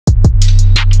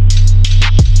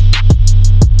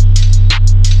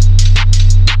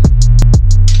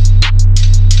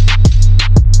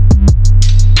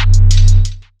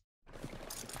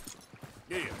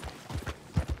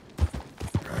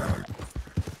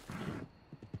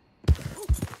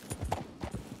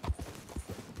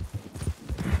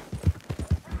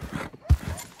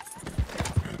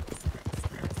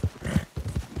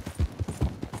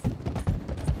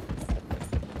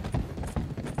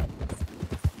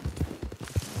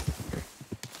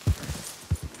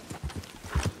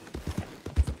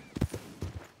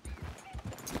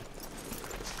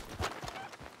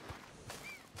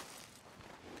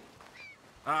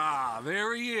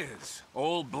there he is.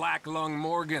 Old Black Lung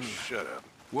Morgan. Shut up.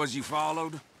 Was you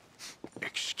followed?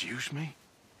 Excuse me?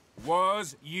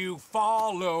 Was you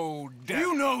followed?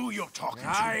 You know who you're talking to.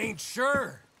 I ain't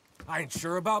sure. I ain't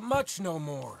sure about much no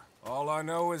more. All I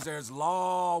know is there's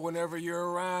law whenever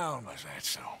you're around. Is that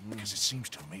so? Because it seems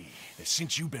to me that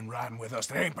since you've been riding with us,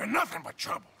 there ain't been nothing but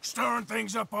trouble. Stirring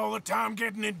things up all the time,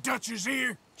 getting in Dutch's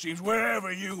ear. Seems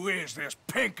wherever you is, there's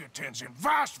Pinkertons and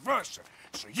vice versa.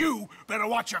 So you better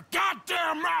watch your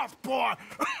goddamn mouth, boy!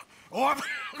 Or...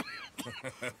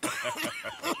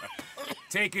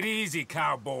 Take it easy,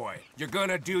 cowboy. You're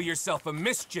gonna do yourself a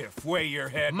mischief way you're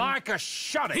heading. Micah,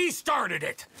 shut it! He started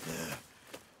it!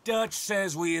 Dutch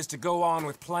says we is to go on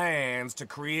with plans to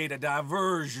create a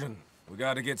diversion. We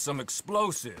gotta get some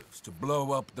explosives to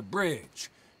blow up the bridge.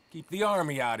 Keep the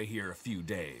army out of here a few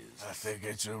days. I think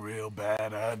it's a real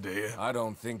bad idea. I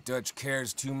don't think Dutch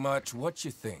cares too much what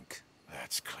you think.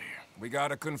 That's clear. We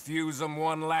gotta confuse him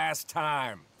one last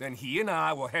time. Then he and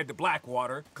I will head to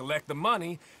Blackwater, collect the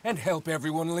money, and help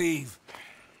everyone leave.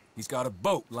 He's got a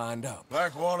boat lined up.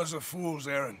 Blackwater's a fool's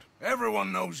errand.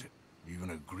 Everyone knows it.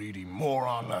 Even a greedy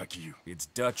moron like you. It's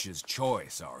Dutch's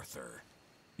choice, Arthur.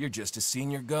 You're just a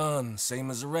senior gun,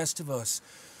 same as the rest of us.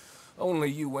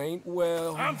 Only you ain't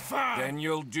well. I'm fine. Then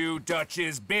you'll do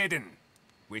Dutch's bidding,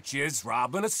 which is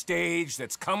robbing a stage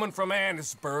that's coming from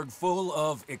Annisburg full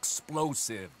of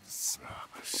explosives.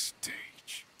 Rob a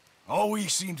stage. All we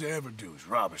seem to ever do is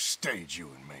rob a stage,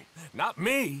 you and me. Not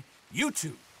me, you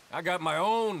two. I got my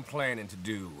own planning to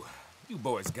do. You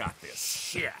boys got this.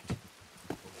 Shit.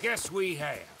 Guess we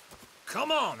have.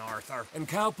 Come on, Arthur. And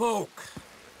Cowpoke,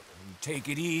 take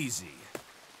it easy.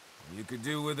 You could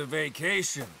do with a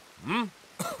vacation, hmm?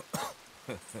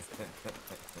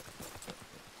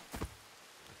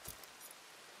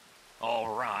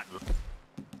 All right.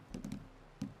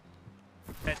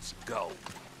 Let's go.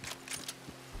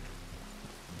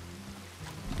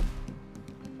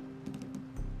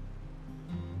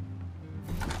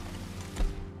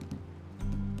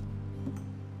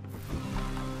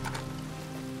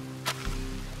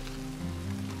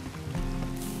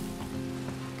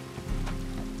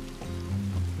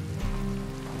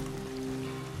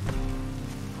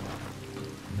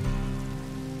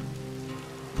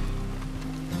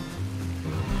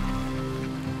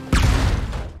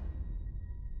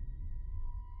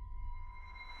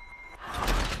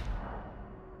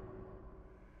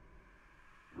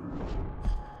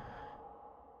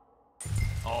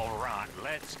 All right,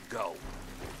 let's go.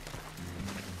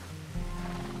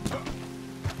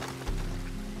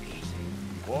 Easy.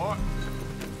 What?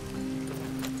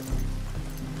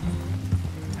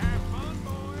 Have fun,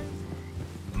 boys.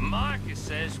 Micah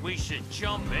says we should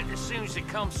jump it as soon as it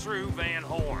comes through Van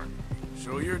Horn.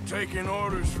 So you're taking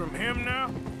orders from him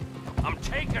now? I'm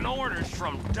taking orders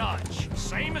from Dutch,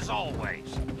 same as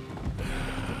always.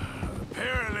 A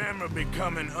pair of them are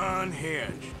becoming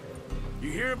unhinged. You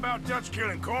hear about Dutch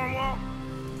killing Cornwall?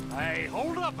 Hey,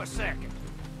 hold up a second.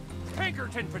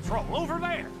 Pinkerton Patrol, over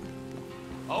there.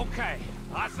 Okay,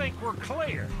 I think we're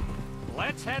clear.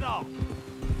 Let's head off.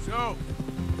 So,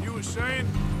 you were saying?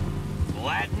 Well,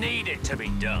 that needed to be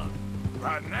done.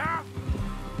 Right now?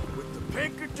 With the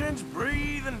Pinkertons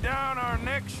breathing down our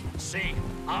necks? See,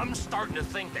 I'm starting to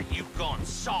think that you've gone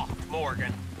soft,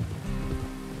 Morgan.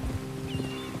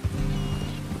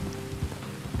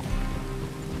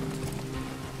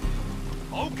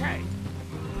 Okay,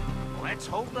 let's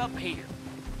hold up here.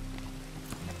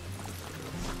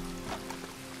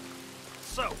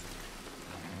 So,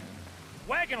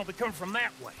 wagon will be coming from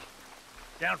that way,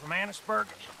 down from Annisburg.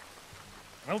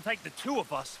 It'll take the two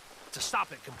of us to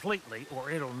stop it completely,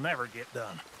 or it'll never get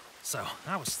done. So,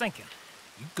 I was thinking,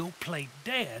 you go play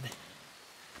dead,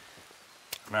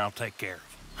 and I'll take care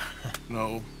of him.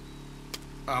 No.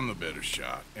 I'm the better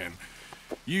shot, and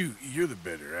you're the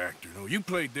better actor. No, you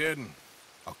play dead, and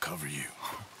I'll cover you.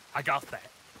 I got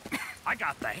that. I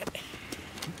got that.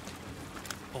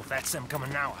 Oh, that's them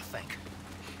coming now, I think.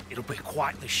 It'll be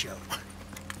quite the show.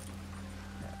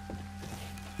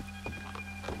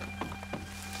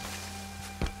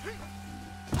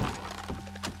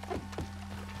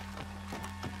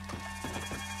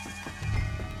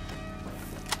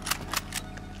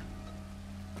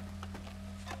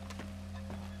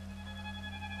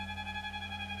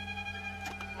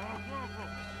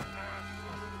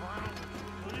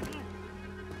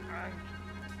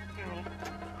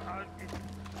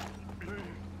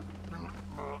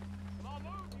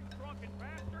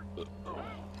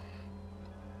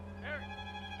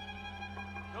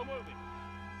 No moving.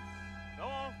 Go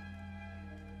on.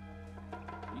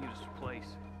 This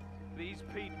place. These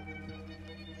people.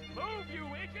 Move, you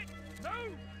idiot!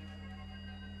 Move!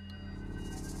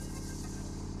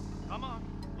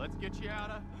 Let's get you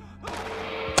out of...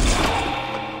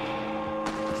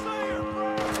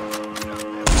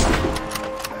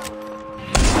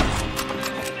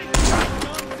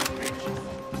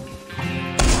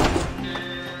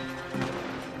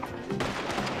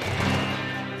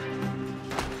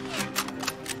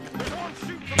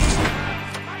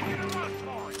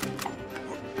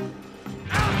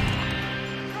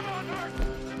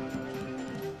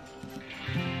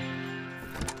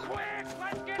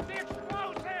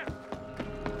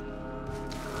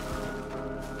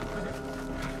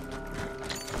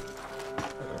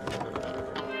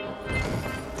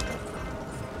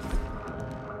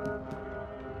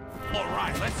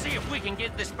 Let's see if we can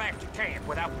get this back to camp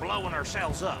without blowing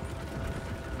ourselves up.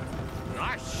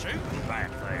 Nice shooting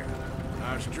back there.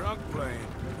 Nice drunk playing.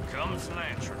 Comes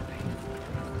naturally.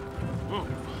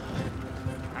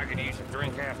 I could use a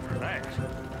drink after that.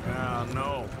 Ah,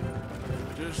 no.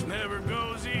 Just never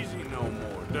goes easy no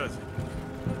more, does it?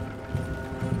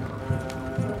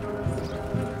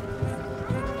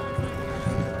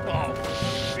 Oh,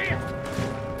 shit!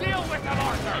 Deal with it,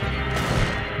 Arthur!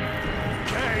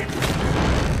 Okay.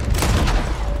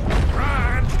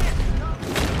 Ryan!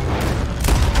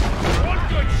 One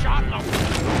good shot, the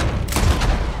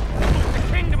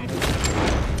kingdom...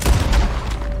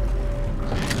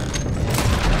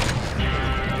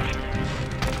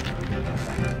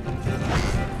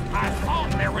 I thought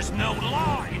there was no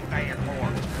law in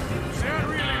Vanport. Does that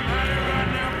really matter right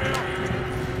now, Bill?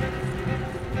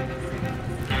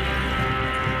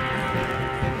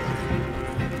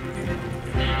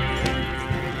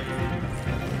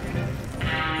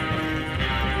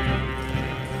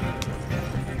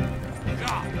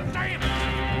 God damn it!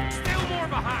 Still more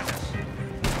behind us.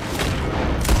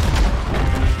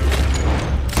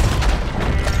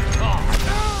 Oh,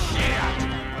 shit!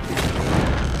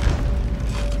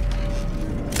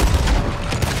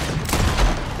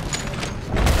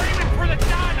 Aiming for the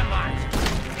dynamite!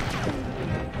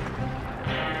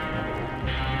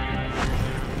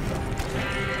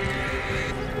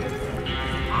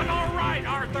 I'm all right,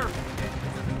 Arthur.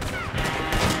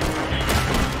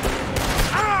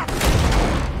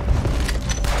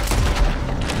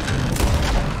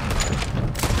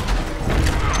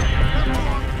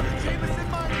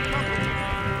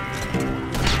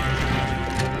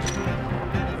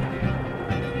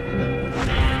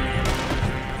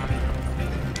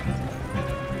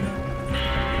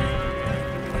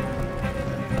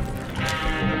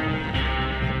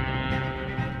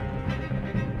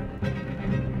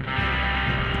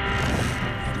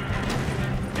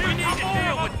 We need to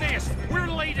deal with this. We're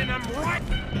leading them right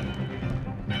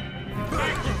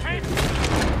back to camp.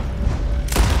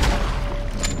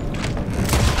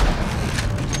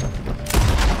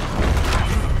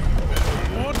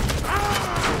 What?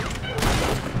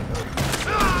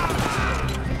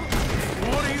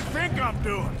 What do you think I'm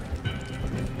doing?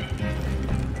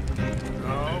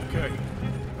 Oh, okay.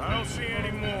 I don't see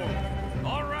any more.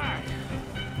 All right.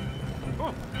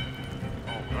 Oh,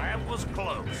 that was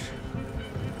close.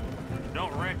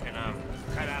 Don't reckon I'm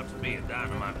cut out to be a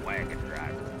dynamite wagon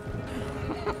driver.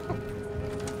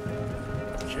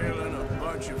 Killing a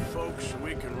bunch of folks so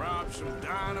we can rob some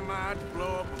dynamite to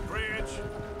blow up a bridge?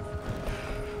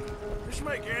 This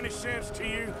make any sense to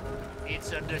you?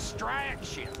 It's a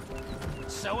distraction,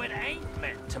 so it ain't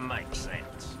meant to make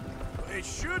sense. It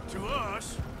should to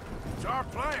us. It's our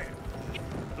plan.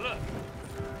 Look,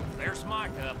 there's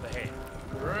Micah up ahead.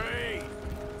 Great.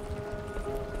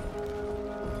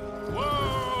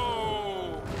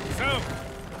 Whoa! So,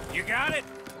 you got it?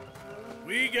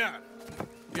 We got it.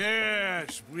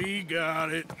 Yes, we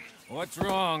got it. What's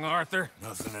wrong, Arthur?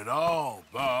 Nothing at all,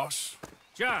 boss.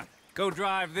 John, go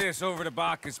drive this over to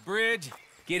Bacchus Bridge.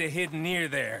 Get it hidden near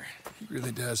there. He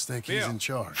really does think he's Bill, in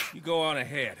charge. You go on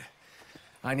ahead.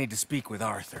 I need to speak with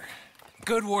Arthur.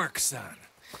 Good work, son.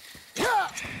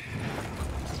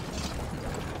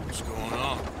 What's going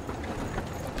on?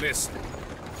 Listen,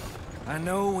 I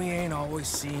know we ain't always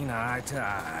seen eye to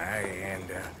eye,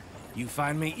 and you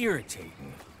find me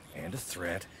irritating and a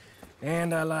threat,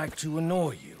 and I like to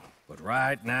annoy you. But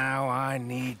right now, I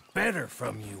need better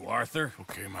from you, Arthur.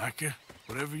 Okay, Micah.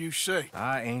 Whatever you say.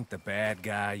 I ain't the bad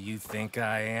guy you think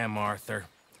I am, Arthur.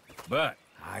 But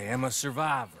I am a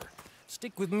survivor.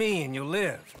 Stick with me and you'll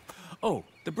live. Oh,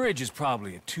 the bridge is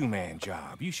probably a two-man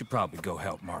job. You should probably go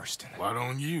help Marston. Why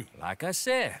don't you? Like I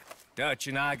said, Dutch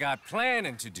and I got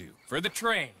planning to do for the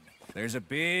train. There's a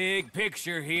big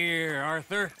picture here,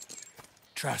 Arthur.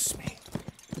 Trust me.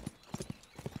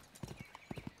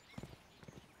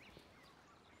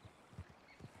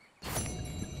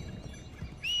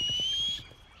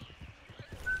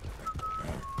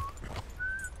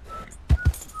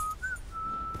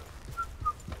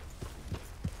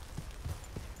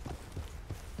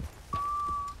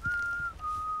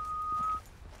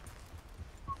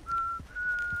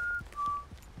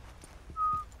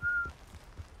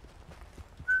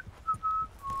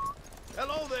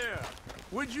 there!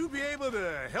 Would you be able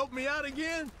to help me out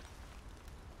again?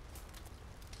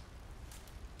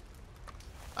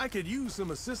 I could use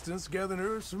some assistance gathering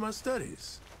herbs for my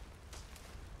studies.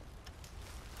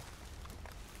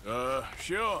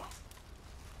 Sure.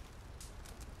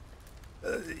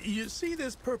 You see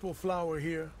this purple flower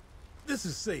here? This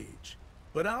is sage,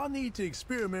 but I'll need to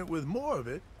experiment with more of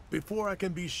it before I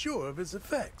can be sure of its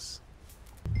effects.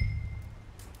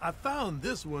 I found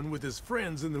this one with his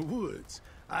friends in the woods.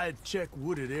 I'd check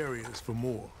wooded areas for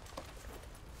more.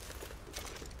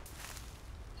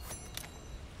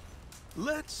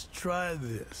 Let's try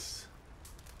this.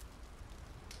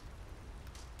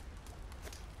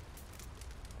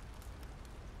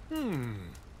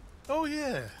 Oh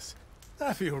yes.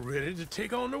 I feel ready to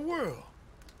take on the world.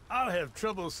 I'll have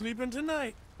trouble sleeping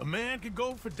tonight. A man could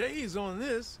go for days on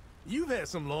this. You've had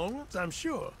some long ones, I'm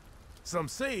sure. Some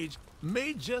sage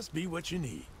may just be what you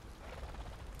need.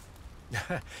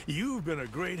 You've been a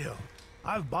great help.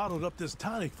 I've bottled up this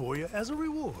tonic for you as a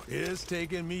reward. It's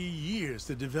taken me years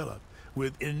to develop,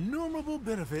 with innumerable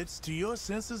benefits to your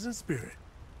senses and spirit.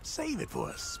 Save it for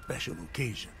a special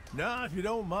occasion. Now, if you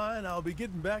don't mind, I'll be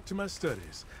getting back to my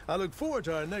studies. I look forward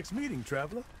to our next meeting,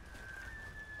 traveler.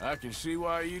 I can see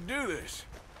why you do this.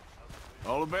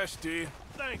 All the best to you.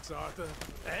 Thanks, Arthur.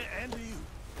 And to you.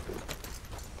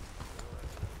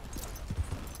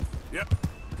 Yep.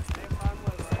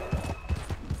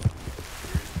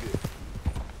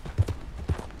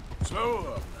 Slow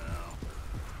up now.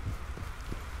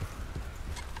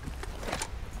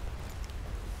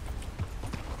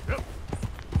 Yep.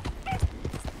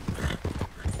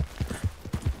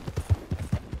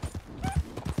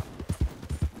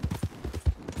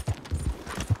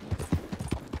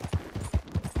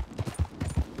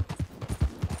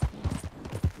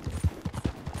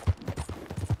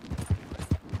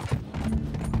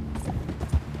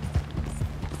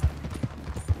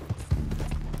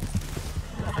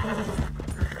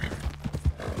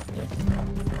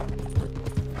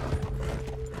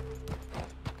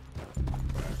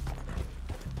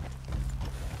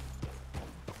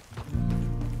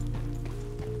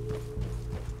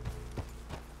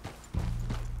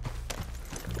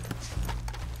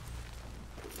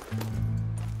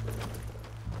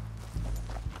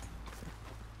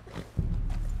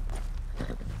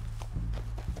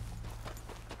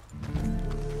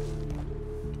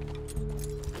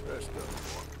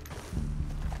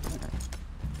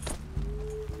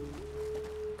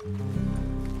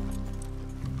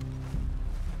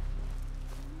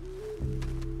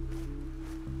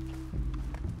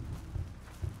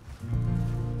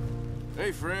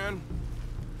 Hey, friend.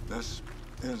 This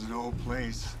is no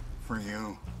place for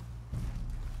you.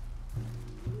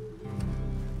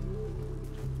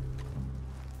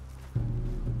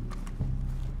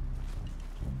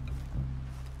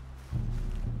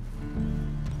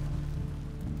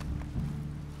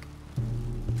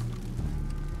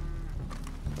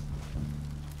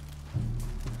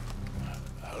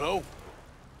 Hello?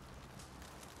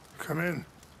 Come in.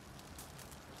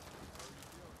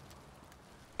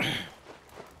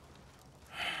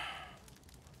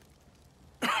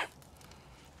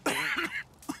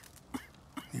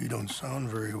 You don't sound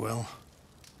very well.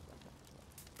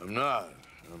 I'm not.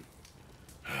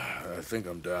 I think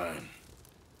I'm dying.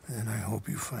 And I hope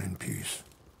you find peace.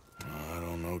 I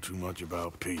don't know too much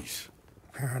about peace.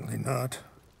 Apparently not.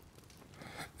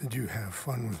 Did you have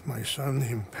fun with my son, the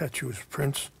impetuous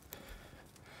prince?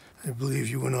 I believe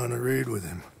you went on a raid with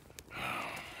him.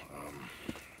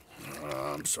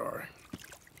 I'm sorry.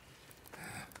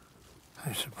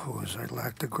 I suppose I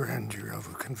lack the grandeur of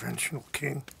a conventional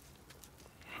king.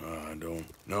 I don't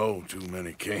know too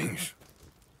many kings.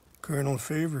 Colonel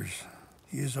Favors,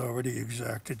 he has already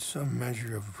exacted some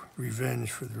measure of revenge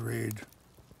for the raid.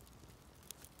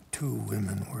 2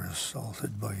 women were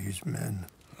assaulted by his men.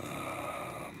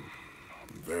 I'm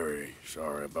very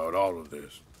sorry about all of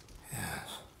this.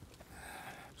 Yes.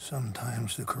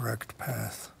 Sometimes the correct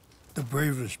path, the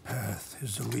bravest path,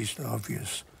 is the least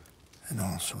obvious, and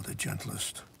also the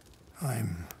gentlest.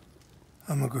 I'm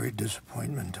a great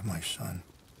disappointment to my son.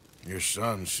 Your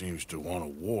son seems to want a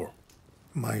war.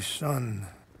 My son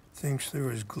thinks there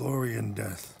is glory in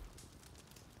death.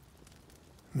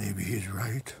 Maybe he's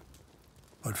right,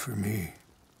 but for me,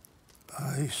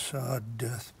 I saw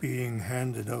death being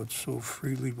handed out so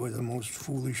freely by the most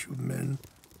foolish of men,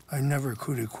 I never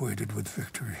could equate it with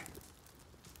victory.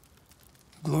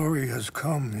 Glory has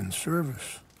come in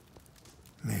service.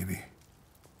 Maybe.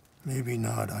 Maybe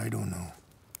not, I don't know.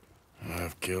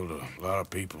 I've killed a lot of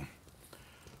people.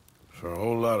 For a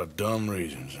whole lot of dumb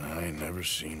reasons, and I ain't never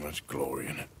seen much glory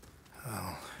in it.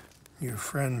 Well, Your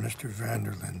friend, Mr.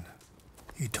 Vanderlyn.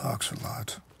 He talks a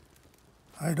lot.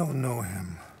 I don't know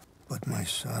him, but my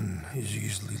son is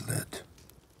easily led.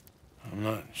 I'm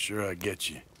not sure I get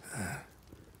you.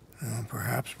 Well,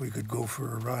 perhaps we could go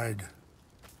for a ride.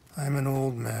 I'm an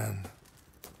old man.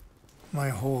 My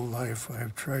whole life I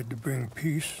have tried to bring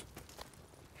peace.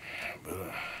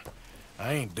 But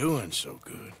I ain't doing so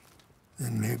good.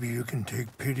 Then maybe you can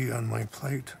take pity on my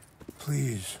plight.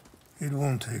 Please, it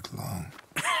won't take long.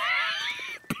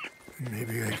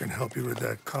 Maybe I can help you with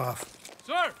that cough.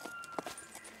 Sir!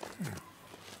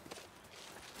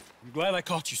 I'm glad I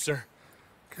caught you, sir.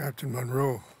 Captain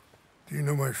Monroe, do you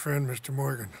know my friend, Mr.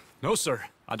 Morgan? No, sir.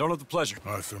 I don't have the pleasure.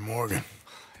 Arthur Morgan.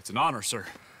 It's an honor, sir.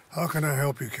 How can I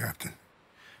help you, Captain?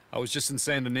 I was just in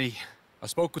Saint Denis. I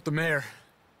spoke with the mayor.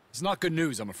 It's not good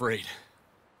news, I'm afraid.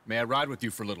 May I ride with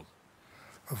you for a little?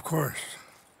 Of course.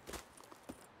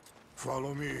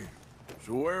 Follow me.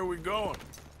 So where are we going?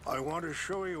 I want to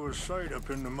show you a site up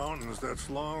in the mountains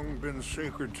that's long been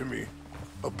sacred to me.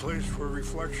 A place for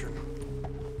reflection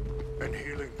and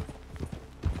healing.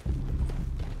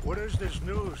 What is this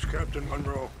news, Captain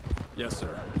Monroe? Yes,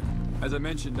 sir. As I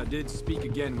mentioned, I did speak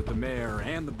again with the mayor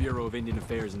and the Bureau of Indian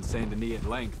Affairs in Saint Denis at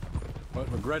length.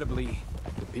 But regrettably,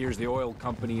 it appears the oil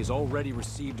company has already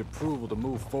received approval to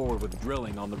move forward with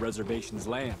drilling on the reservation's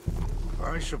land.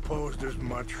 I supposed as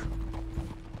much.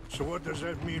 So what does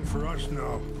that mean for us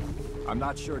now? I'm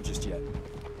not sure just yet.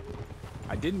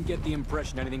 I didn't get the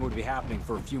impression anything would be happening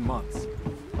for a few months.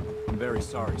 I'm very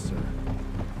sorry, sir.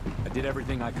 I did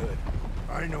everything I could.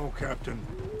 I know, Captain.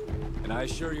 And I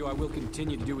assure you I will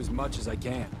continue to do as much as I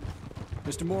can.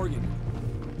 Mr. Morgan,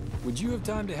 would you have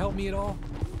time to help me at all?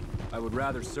 I would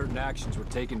rather certain actions were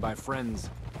taken by friends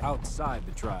outside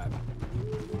the tribe.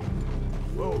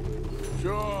 Whoa.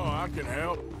 Sure, I can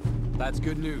help. That's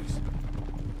good news.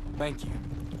 Thank you.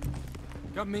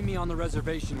 Come meet me on the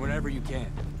reservation whenever you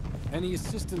can. Any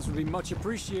assistance would be much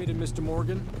appreciated, Mr.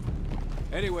 Morgan.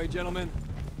 Anyway, gentlemen,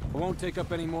 I won't take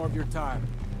up any more of your time.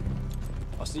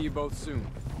 I'll see you both soon.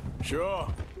 Sure.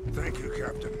 Thank you,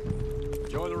 Captain.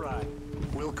 Enjoy the ride.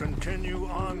 We'll continue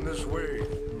on this way.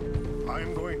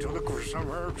 I'm going to look for some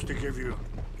herbs to give you.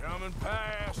 Coming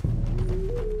past.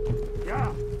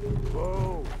 Yeah.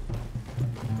 Whoa.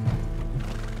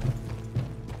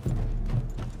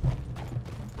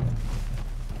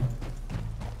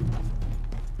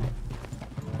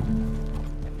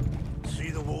 See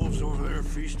the wolves over there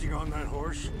feasting on that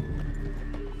horse?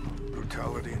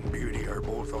 Brutality and beauty are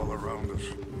both all around us.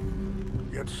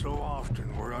 Yet so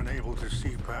often we're unable to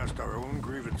see past our own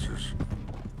grievances.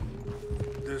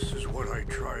 This is what I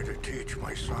try to teach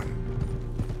my son.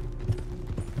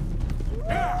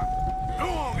 Yeah! Go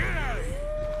on, get out of here!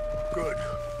 Good.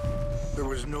 There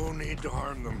was no need to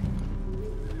harm them.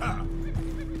 Ah.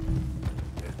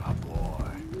 There's my boy.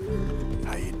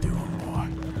 How you doing, boy?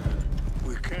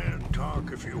 We can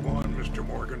talk if you want, Mr.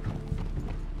 Morgan.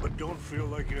 But don't feel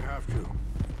like you have to.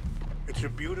 It's a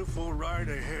beautiful ride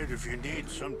ahead if you need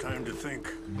some time to think.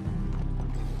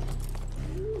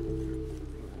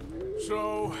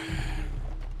 So,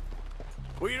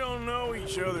 we don't know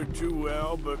each other too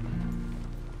well, but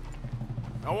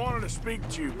I wanted to speak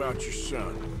to you about your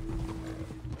son.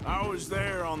 I was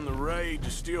there on the raid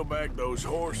to steal back those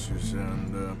horses,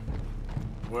 and,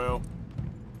 well,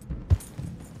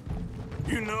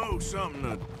 you know something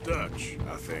of Dutch,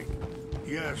 I think.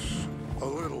 Yes, a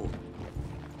little.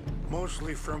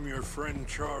 Mostly from your friend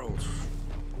Charles.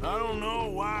 I don't know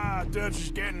why Dutch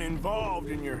is getting involved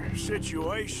in your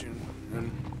situation, and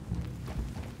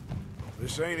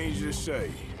this ain't easy to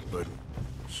say, but...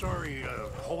 Sorry,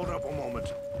 hold up a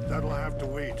moment. That'll have to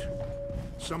wait.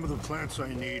 Some of the plants I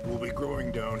need will be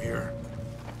growing down here.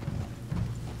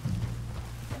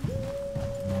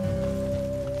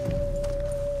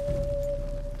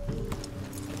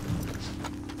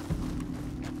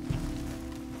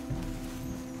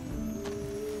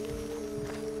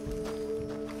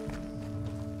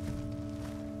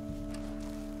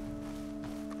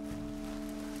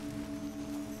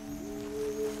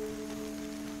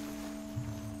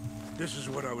 This is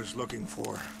what I was looking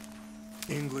for.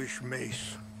 English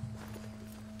mace.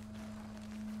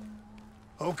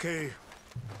 Okay,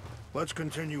 let's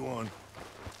continue on.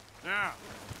 Now,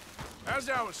 as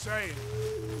I was saying,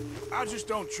 I just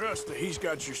don't trust that he's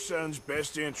got your son's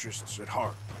best interests at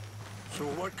heart. So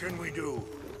what can we do?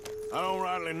 I don't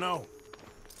rightly know.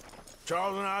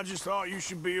 Charles and I just thought you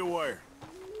should be aware.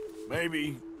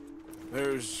 Maybe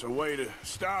there's a way to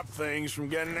stop things from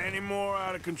getting any more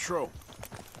out of control.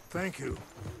 Thank you,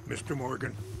 Mr.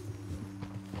 Morgan.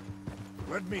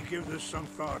 Let me give this some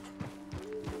thought.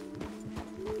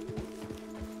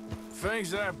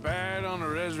 things that bad on the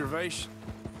reservation?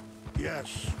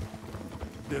 Yes.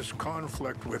 This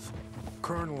conflict with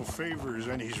Colonel Favors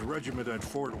and his regiment at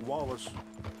Fort Wallace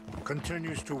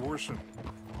continues to worsen.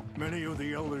 Many of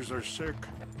the elders are sick,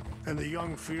 and the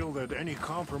young feel that any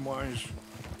compromise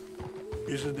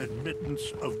is an admittance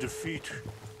of defeat.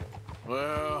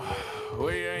 Well,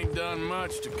 we ain't done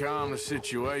much to calm the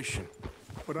situation.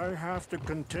 But I have to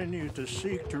continue to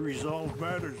seek to resolve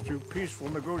matters through peaceful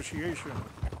negotiation.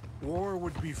 War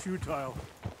would be futile.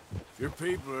 Your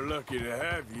people are lucky to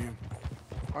have you.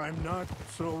 I'm not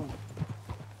so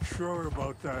sure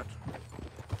about that.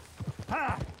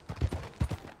 Ha!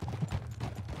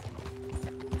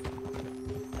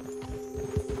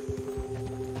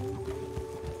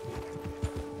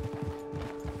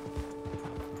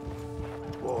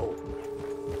 Whoa.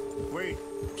 Wait,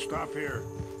 stop here.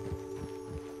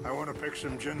 I want to pick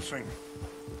some ginseng.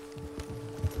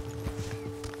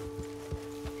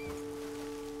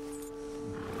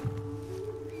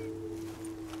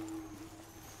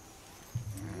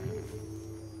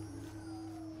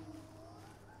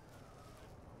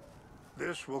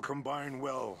 This will combine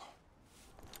well.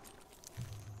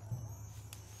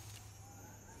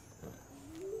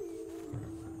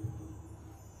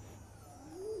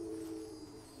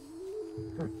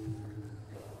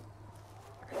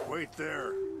 Wait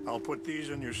there. I'll put these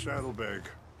in your saddlebag.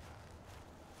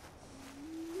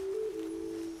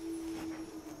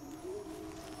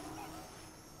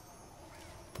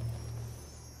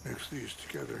 Mix these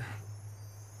together.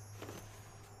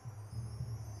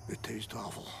 They taste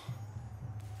awful,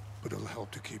 but it'll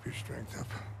help to keep your strength up.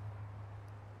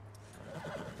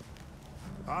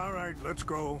 All right, let's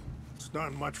go. It's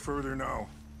not much further now.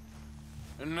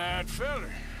 And that feller,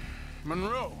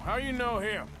 Monroe, how you know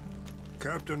him?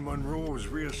 Captain Monroe was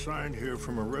reassigned here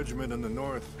from a regiment in the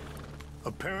north.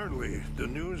 Apparently, the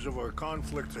news of our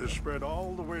conflict has spread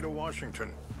all the way to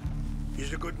Washington.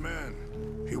 He's a good man.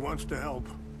 He wants to help.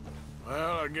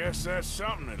 Well, I guess that's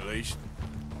something at least.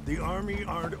 The Army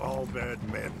aren't all bad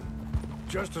men,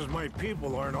 just as my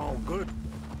people aren't all good.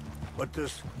 But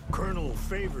this Colonel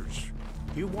Favors,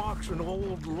 he walks an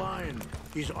old line.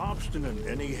 He's obstinate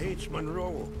and he hates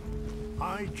Monroe.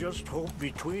 I just hope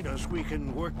between us we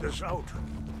can work this out.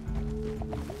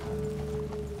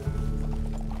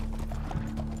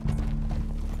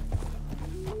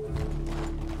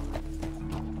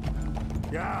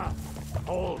 Yeah,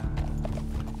 hold.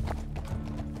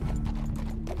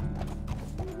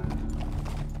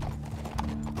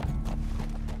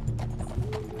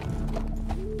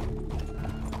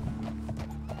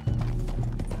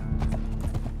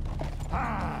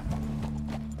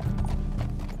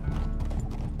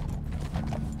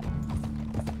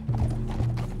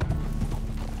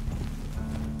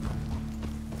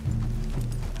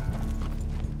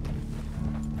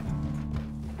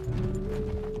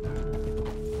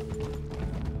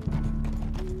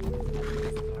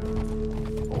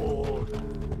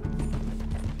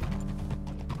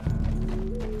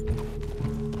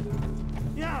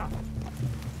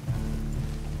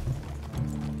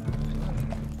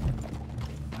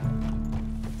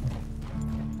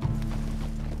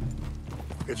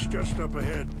 It's just up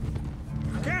ahead.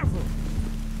 Careful!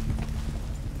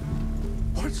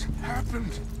 What's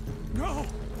happened? No!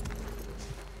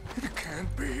 It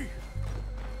can't be.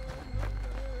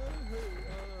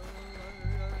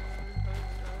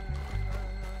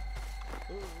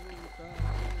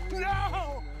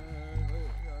 No!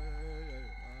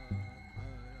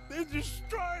 They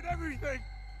destroyed everything!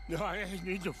 I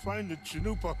need to find the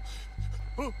Chanupa.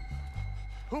 Who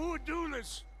would do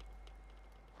this?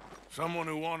 Someone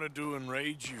who wanted to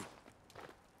enrage you.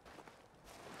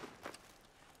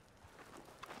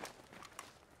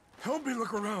 Help me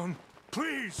look around,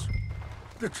 please.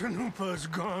 The Chanupa is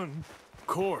gone. Of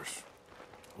course.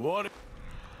 What?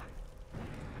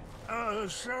 A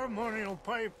ceremonial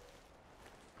pipe.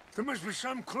 There must be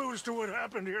some clues to what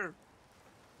happened here.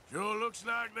 Sure looks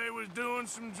like they was doing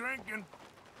some drinking.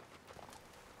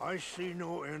 I see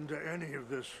no end to any of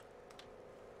this.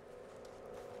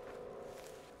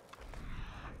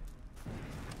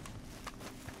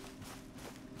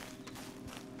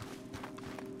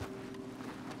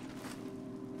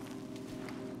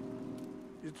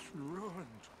 It's ruined.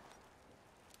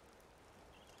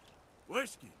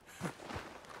 Whiskey.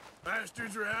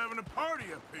 Bastards are having a party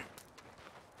up here.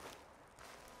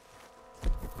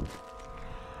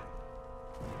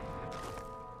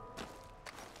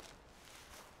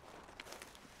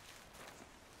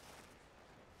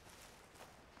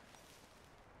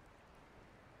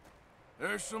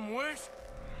 There's some whiskey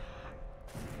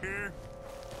here.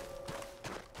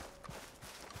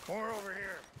 More over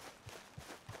here.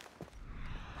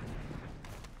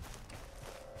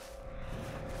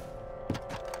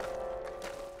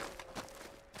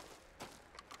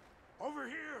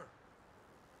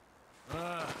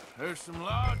 There's some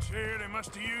logs here they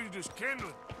must have used as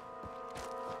kindling.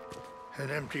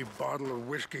 An empty bottle of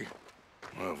whiskey.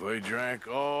 Well, if they drank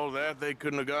all that, they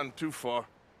couldn't have gotten too far.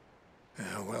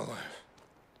 Yeah, well,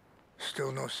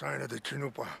 still no sign of the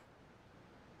Chanupa.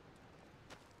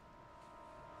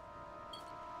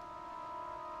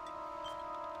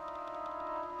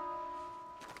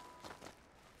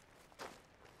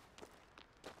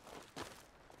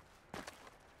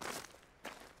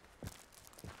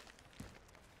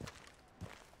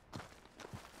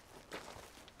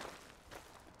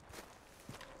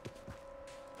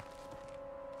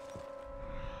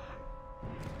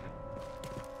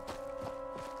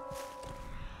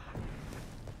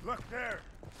 Look there!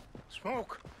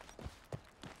 Smoke!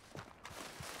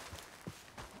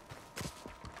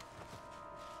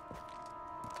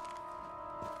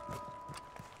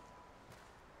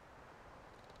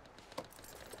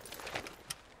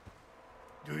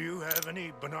 Do you have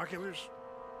any binoculars?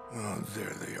 Oh,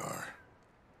 there they are.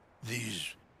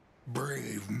 These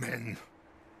brave men.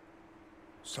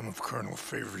 Some of Colonel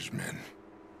Favor's men.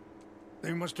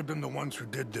 They must have been the ones who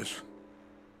did this.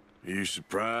 Are you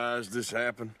surprised this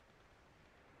happened?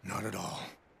 Not at all.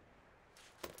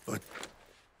 But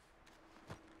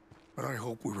I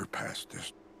hope we were past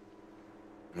this.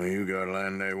 Well, you got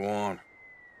land they want.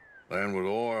 Land with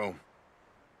oil.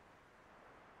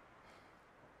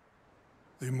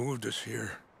 They moved us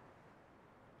here.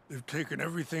 They've taken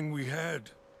everything we had.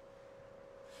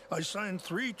 I signed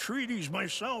 3 treaties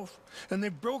myself, and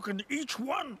they've broken each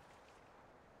one.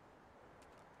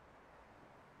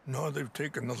 Now they've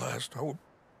taken the last hope.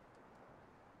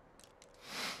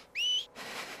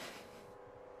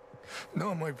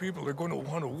 Now my people are going to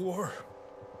want a war.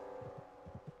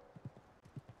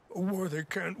 A war they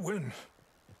can't win.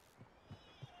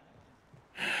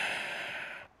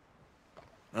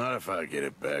 Not if I get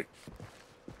it back.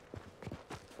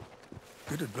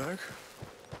 Get it back?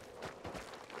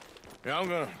 Yeah, I'm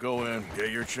gonna go in,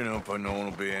 get your chin up. No one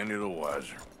will be any the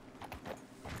wiser.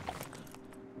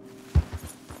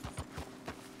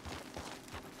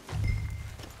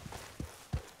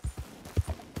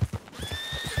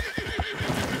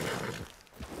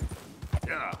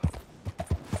 Yeah.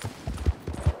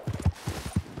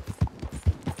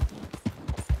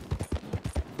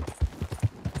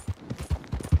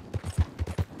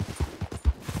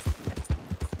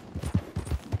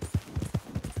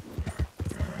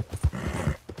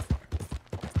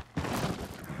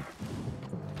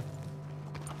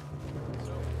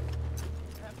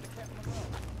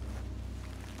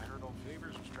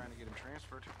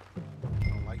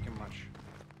 Don't like him much.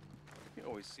 He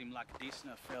always seemed like a decent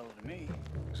enough fellow to me.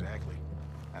 Exactly.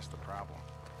 That's the problem.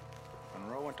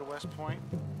 Monroe went to West Point.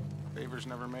 Favors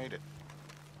never made it.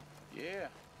 Yeah,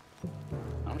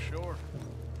 I'm sure.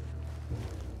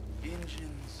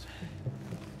 Engines.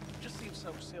 Just seems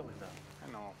so silly, though.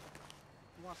 I know.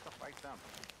 He wants to fight them.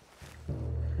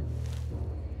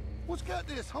 What's got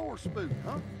this horse spook,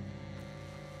 huh?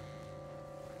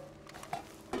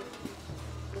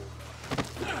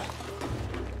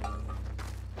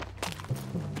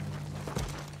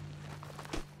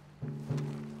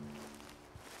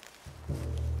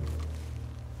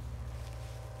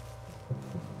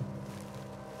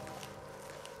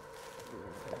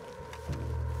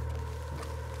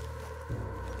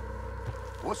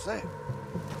 What's that?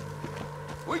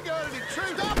 We got any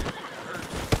troops up?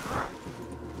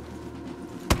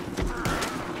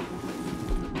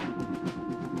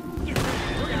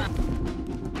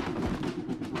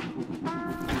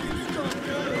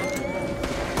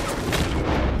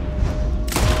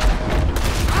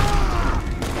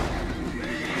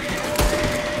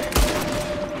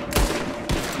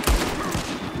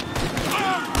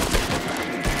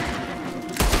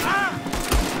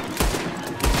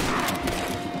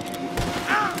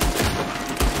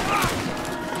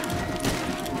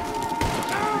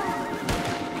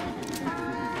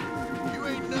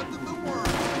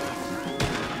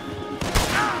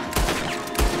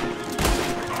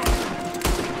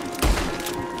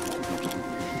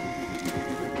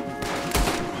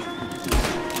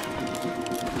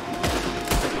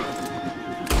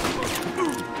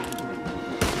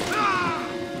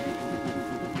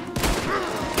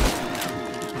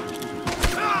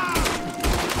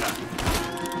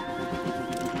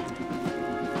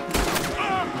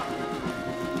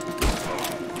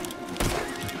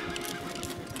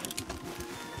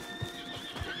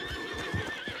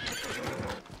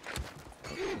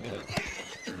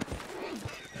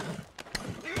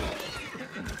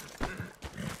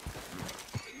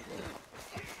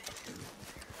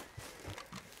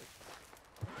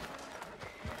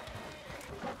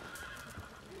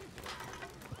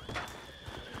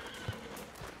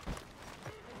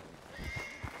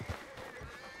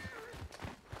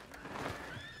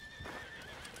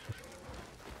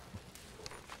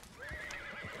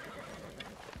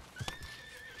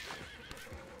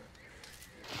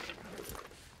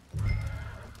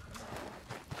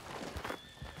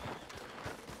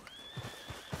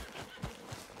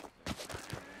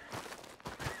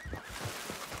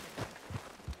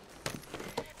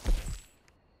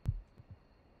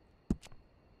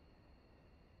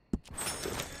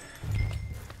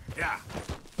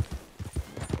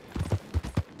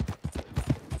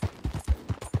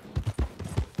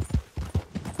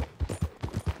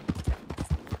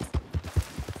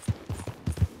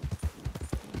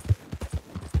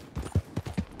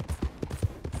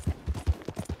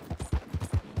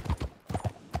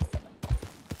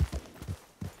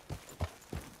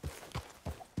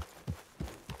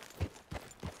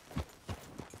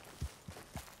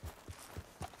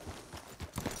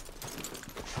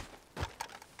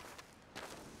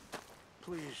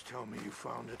 Please tell me you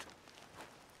found it.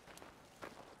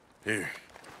 Here.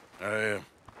 I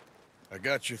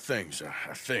got your things,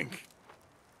 I think.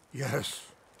 Yes.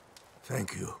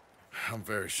 Thank you. I'm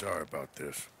very sorry about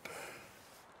this.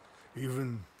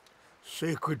 Even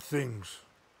sacred things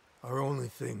are only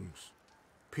things.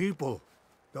 People,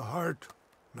 the heart,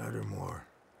 matter more.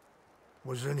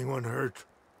 Was anyone hurt?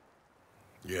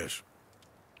 Yes.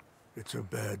 It's a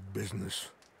bad business.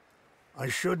 I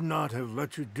should not have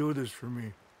let you do this for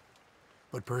me.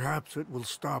 But perhaps it will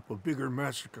stop a bigger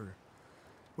massacre.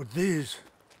 With these,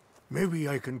 maybe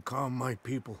I can calm my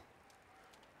people.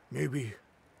 Maybe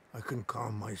I can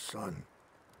calm my son.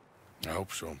 I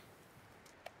hope so.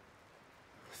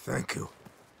 Thank you.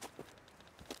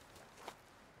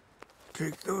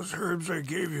 Take those herbs I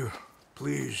gave you,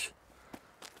 please.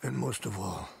 And most of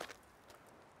all,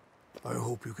 I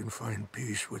hope you can find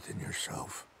peace within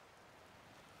yourself.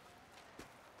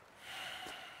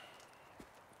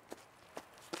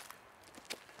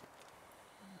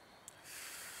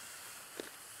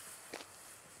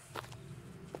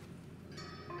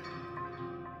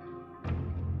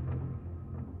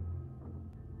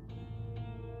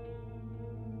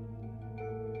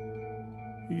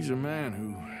 He's a man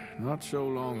who, not so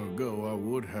long ago, I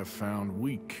would have found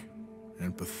weak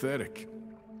and pathetic.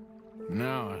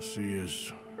 Now I see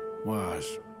as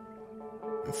wise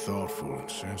and thoughtful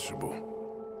and sensible.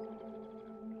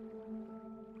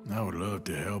 I would love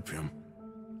to help him,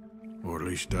 or at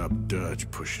least stop Dutch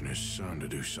pushing his son to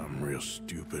do something real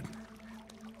stupid.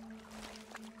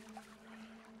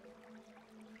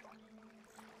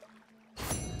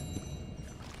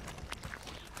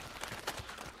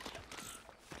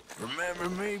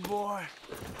 Remember me, boy?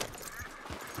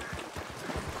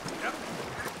 Yep.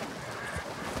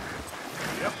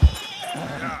 Yep.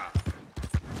 Yeah.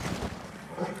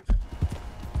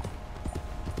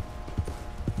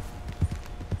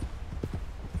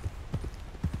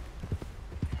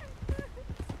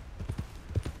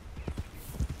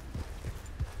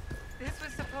 This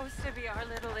was supposed to be our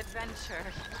little adventure.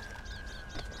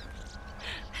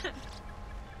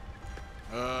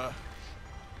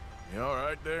 You all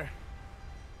right there?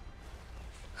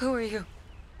 Who are you?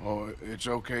 Oh, it's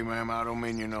okay, ma'am. I don't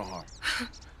mean you no harm.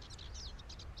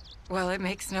 Well, it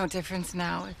makes no difference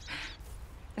now.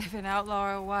 If an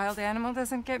outlaw or a wild animal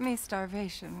doesn't get me,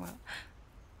 starvation will.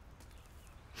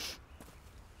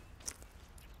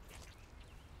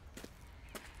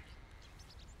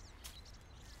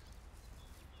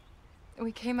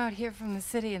 We came out here from the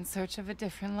city in search of a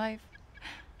different life.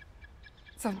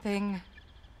 Something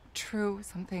true,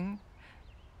 something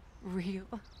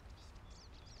real.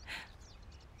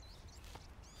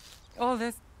 All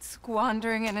this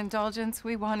squandering and indulgence,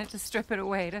 we wanted to strip it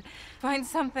away, to find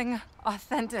something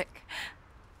authentic.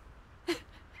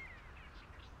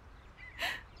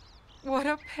 What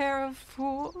a pair of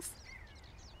fools.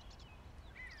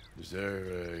 Is there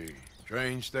a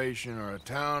train station or a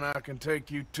town I can take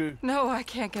you to? No, I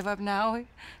can't give up now.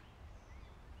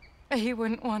 He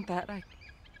wouldn't want that.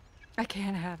 I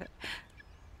can't have it.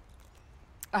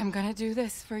 I'm gonna do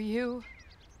this for you,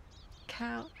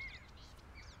 Cal.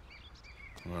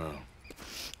 Well,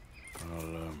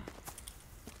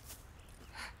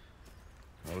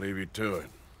 I'll leave you to it.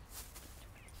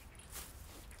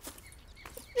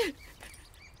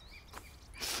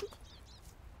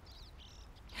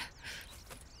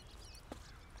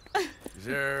 Is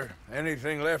there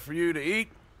anything left for you to eat?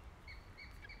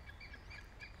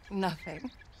 Nothing.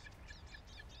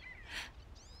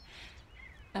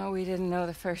 No, we didn't know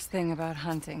the first thing about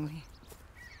hunting. We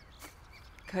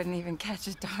couldn't even catch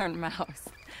a darn mouse.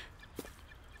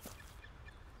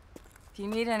 If you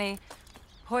need any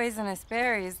poisonous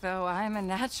berries, though, I'm a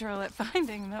natural at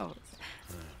finding those.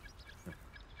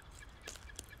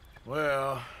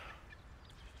 Well,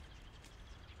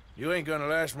 you ain't gonna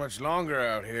last much longer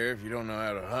out here if you don't know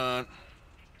how to hunt.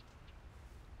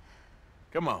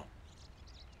 Come on.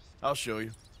 I'll show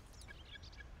you.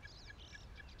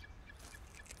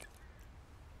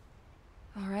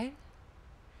 All right.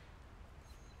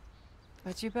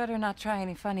 But you better not try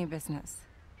any funny business.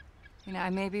 You know,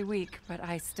 I may be weak, but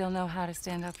I still know how to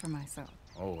stand up for myself.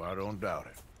 Oh, I don't doubt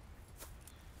it.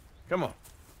 Come on.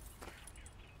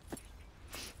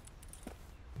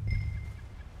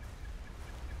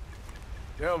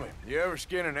 Tell me, you ever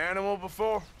skin an animal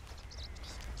before?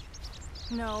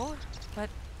 No, but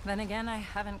then again, I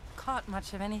haven't caught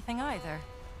much of anything either.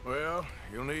 Well,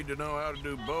 you'll need to know how to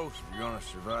do both if you're gonna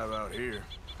survive out here.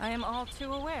 I am all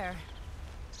too aware.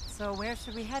 So where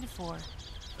should we head for?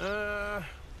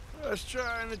 Let's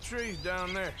try in the trees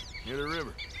down there, near the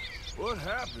river. What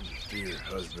happened to your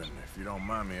husband, if you don't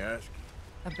mind me asking?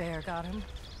 A bear got him.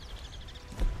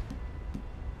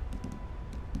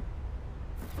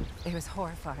 It was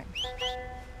horrifying.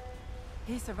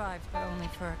 He survived, but only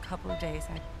for a couple of days.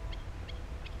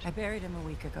 I buried him a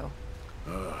week ago.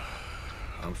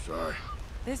 I'm sorry.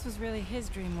 This was really his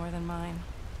dream more than mine.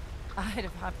 I'd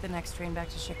have hopped the next train back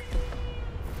to Chicago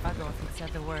if he'd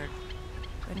said the word.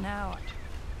 But now,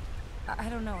 I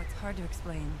don't know, it's hard to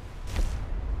explain.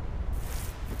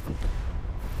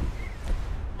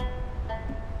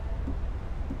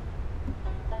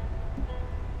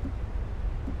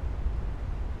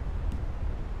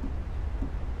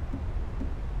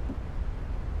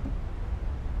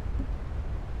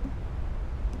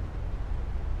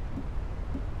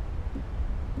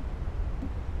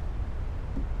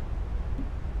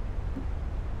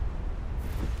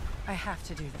 I have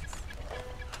to do this.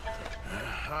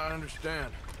 I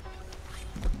understand.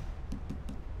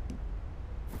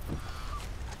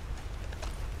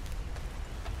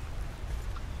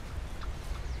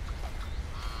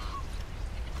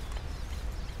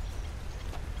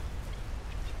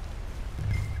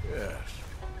 Yes,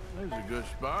 this is a good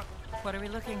spot. What are we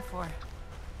looking for?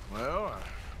 Well, I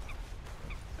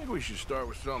think we should start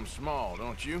with something small,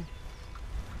 don't you?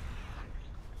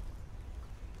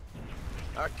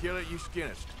 I kill it, you skin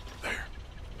it. There.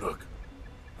 Look.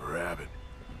 A rabbit.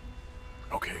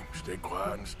 Okay, stay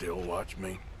quiet and still. Watch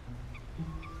me.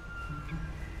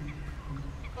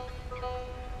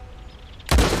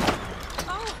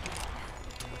 Oh!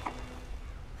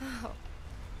 Oh.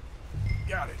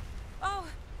 Got it. Oh!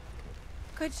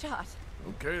 Good shot.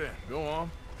 Okay then, go on.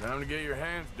 Time to get your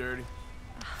hands dirty.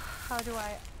 How do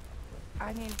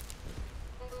I mean...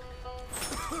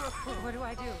 What do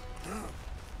I do?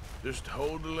 Just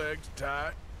hold the legs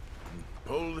tight and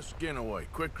pull the skin away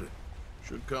quickly.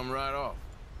 Should come right off.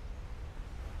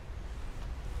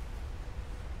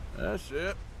 That's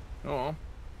it. Go on.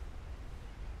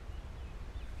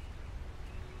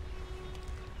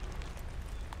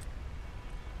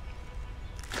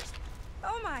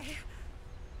 Oh my!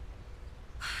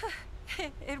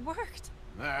 It worked.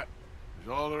 That is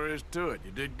all there is to it.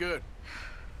 You did good.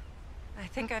 I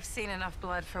think I've seen enough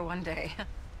blood for one day.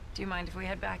 Do you mind if we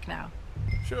head back now?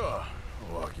 Sure.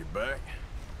 I'll walk you back.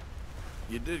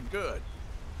 You did good.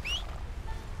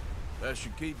 That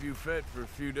should keep you fed for a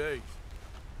few days.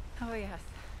 Oh yes,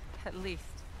 at least.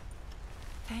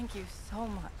 Thank you so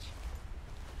much.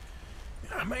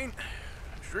 I mean,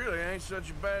 it really ain't such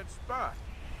a bad spot.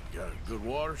 You got a good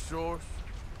water source.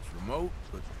 It's remote,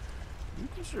 but you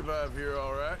can survive here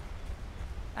all right.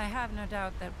 I have no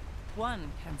doubt that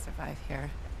one can survive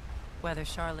here. Whether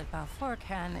Charlotte Balfour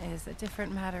can is a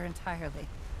different matter entirely.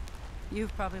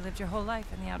 You've probably lived your whole life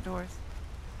in the outdoors.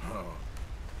 Oh,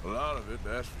 a lot of it,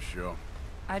 that's for sure.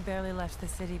 I'd barely left the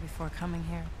city before coming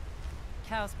here.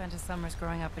 Cal spent his summers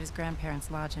growing up at his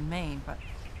grandparents' lodge in Maine, but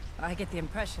I get the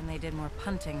impression they did more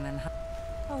punting than...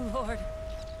 Oh, Lord.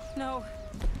 No.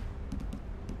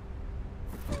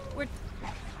 We're...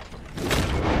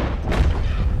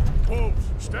 Wolves,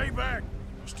 stay back!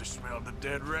 Must have smelled the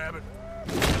dead rabbit.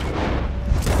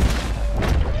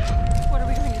 What are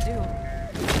we going to do?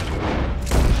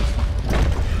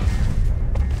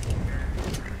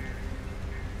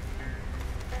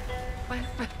 What?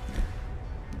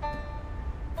 Oh,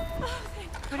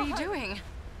 what are you doing?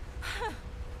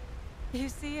 You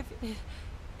see,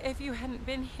 if you hadn't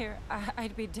been here,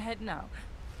 I'd be dead now.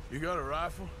 You got a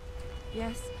rifle?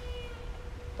 Yes.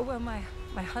 Well, my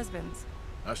husband's.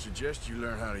 I suggest you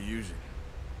learn how to use it.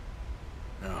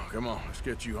 Now, come on, let's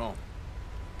get you home.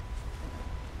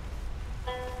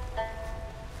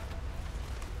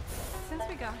 Since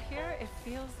we got here, it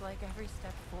feels like every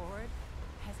step forward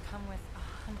has come with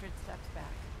 100 steps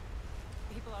back.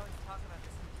 People always talk about the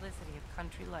simplicity of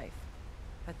country life,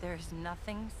 but there's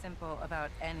nothing simple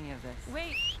about any of this.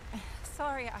 Wait!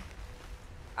 Sorry,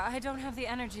 I don't have the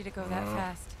energy to go that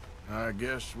fast. I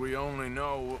guess we only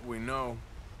know what we know.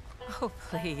 Oh,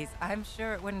 please. I'm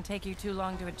sure it wouldn't take you too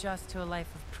long to adjust to a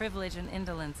life of privilege and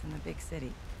indolence in the big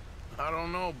city. I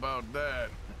don't know about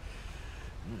that.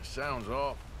 It sounds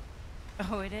awful.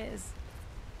 Oh, it is.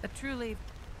 A truly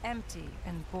empty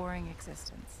and boring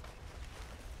existence.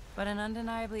 But an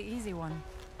undeniably easy one.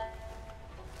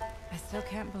 I still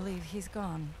can't believe he's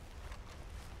gone.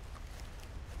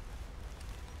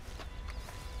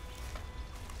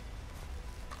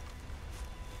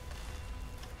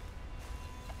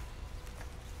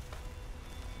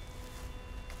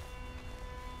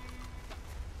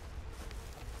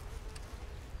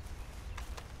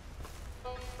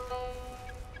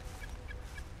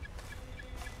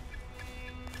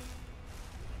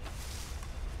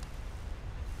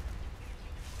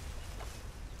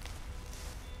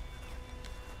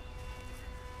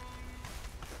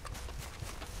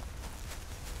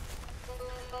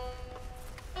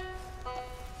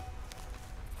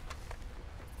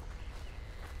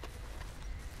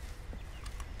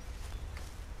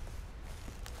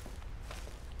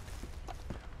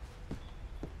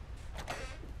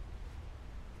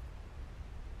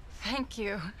 Thank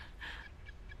you.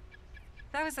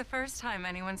 That was the first time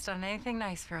anyone's done anything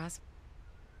nice for us.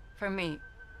 For me,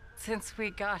 since we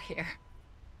got here.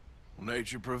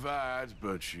 Nature provides,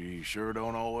 but she sure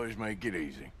don't always make it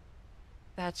easy.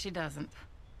 That she doesn't.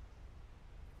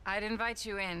 I'd invite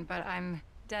you in, but I'm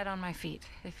dead on my feet,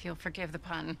 if you'll forgive the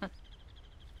pun.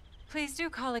 Please do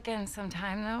call again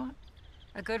sometime, though.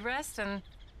 A good rest, and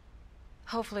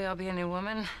hopefully I'll be a new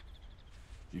woman.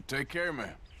 You take care,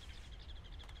 man.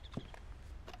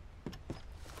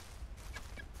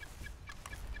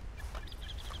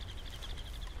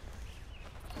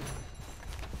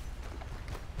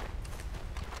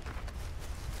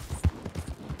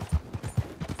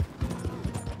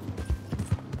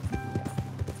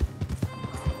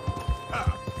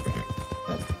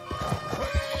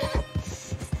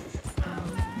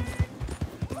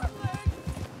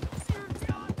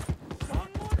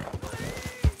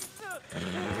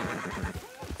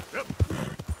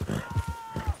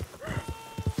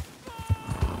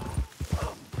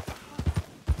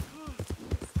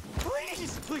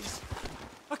 Please,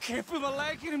 I can't feel my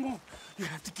leg anymore. You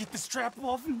have to get the strap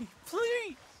off of me,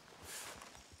 please.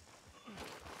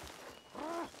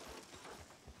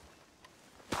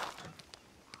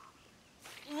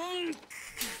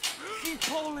 Keep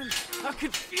pulling. I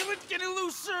can feel it getting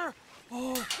looser.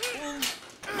 Oh,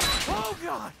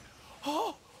 God.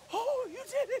 Oh, you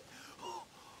did it.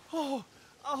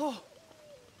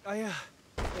 I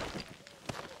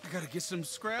gotta get some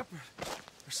scrap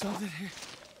or something here.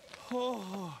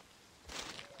 Oh,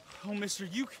 mister,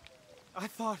 I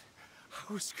thought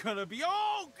I was gonna be,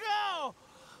 oh,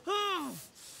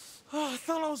 I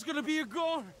thought I was gonna be a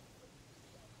goner.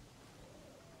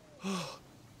 Oh,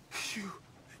 you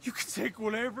can take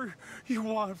whatever you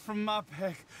want from my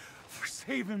pack for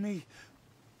saving me.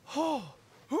 Oh,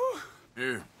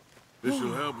 Here,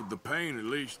 this'll help with the pain at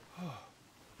least.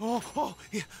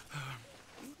 Yeah.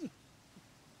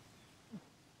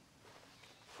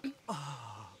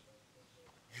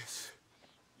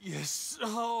 Yes.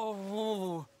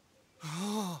 Oh.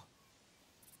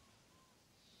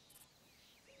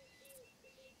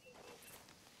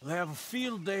 We'll have a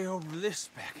field day over this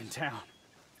back in town.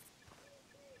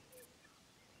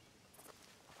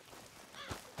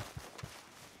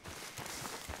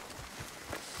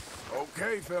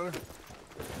 Okay, fella.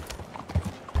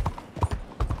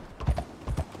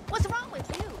 What's wrong with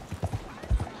you?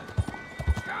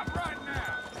 Stop right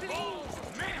now! Please,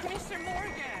 Mr.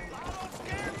 Morgan. Don't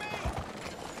scare me!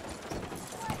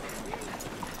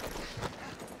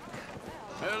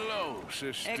 Hello,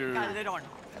 sister. Calderon.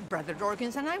 Brother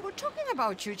Dorkins and I were talking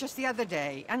about you just the other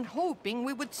day and hoping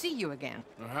we would see you again.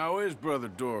 How is Brother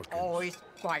Dorkins? Oh, he's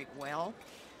quite well.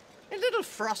 A little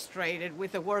frustrated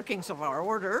with the workings of our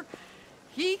order.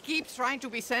 He keeps trying to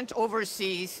be sent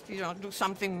overseas, do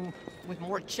something with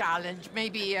more challenge,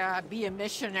 maybe be a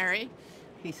missionary.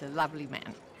 He's a lovely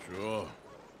man. Sure.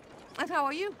 And how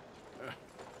are you?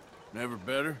 Never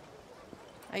better?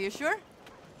 Are you sure?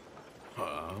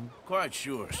 I'm quite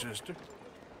sure, sister.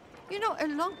 You know, a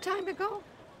long time ago,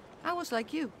 I was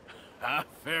like you. I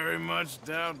very much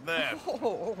doubt that.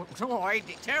 Oh, no, I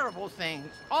did terrible things,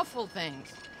 awful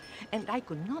things. And I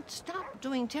could not stop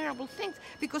doing terrible things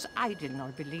because I did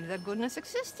not believe that goodness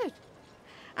existed.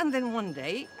 And then one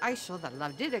day, I saw that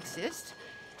love did exist.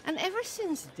 And ever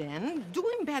since then,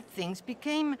 doing bad things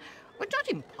became, well, not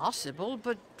impossible,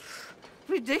 but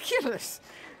ridiculous.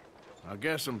 I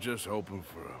guess I'm just hoping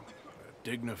for a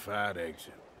dignified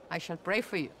exit. I shall pray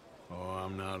for you. Oh,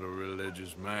 I'm not a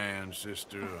religious man,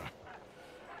 sister.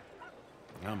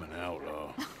 I'm an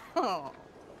outlaw. Oh,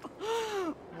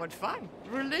 what fun.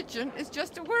 Religion is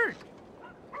just a word.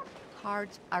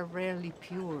 Hearts are rarely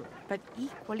pure, but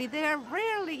equally they are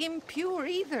rarely impure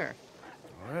either.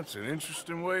 Well, that's an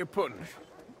interesting way of putting it.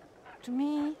 To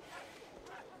me,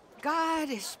 God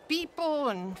is people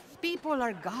and people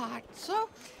are God, so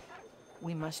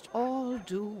we must all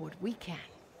do what we can.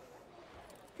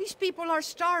 These people are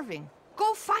starving.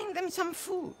 Go find them some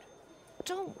food.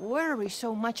 Don't worry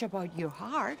so much about your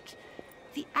heart.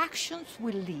 The actions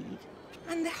will lead,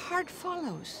 and the heart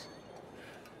follows.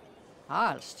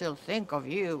 I'll still think of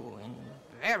you in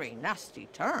very nasty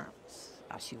terms,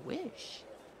 as you wish.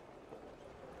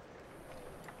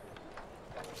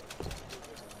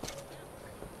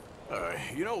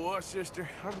 You know what, sister?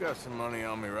 I've got some money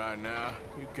on me right now.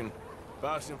 You can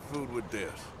buy some food with this.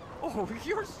 Oh,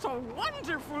 you're so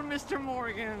wonderful, Mr.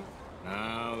 Morgan.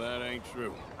 No, that ain't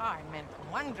true. I meant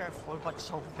wonderful, but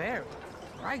so very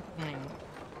frightening.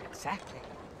 Exactly.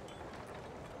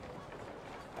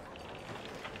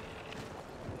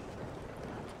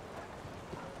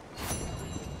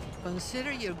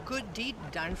 Consider your good deed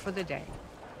done for the day.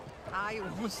 I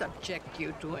won't subject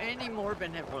you to any more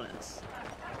benevolence.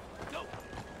 Go!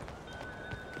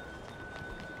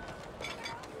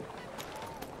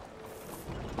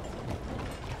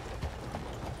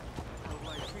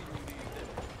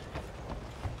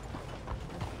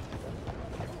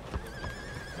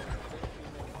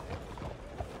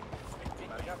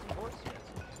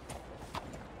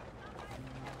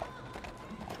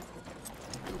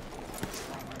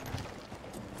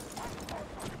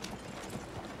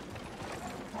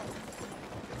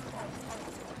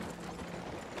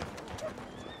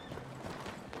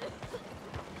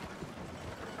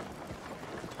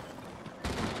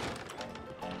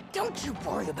 Don't you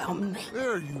worry about me.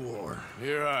 There you are.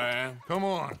 Here I am. Come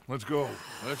on, let's go.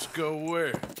 Let's go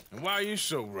where? And why are you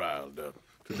so riled up?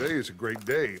 Today is a great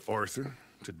day, Arthur.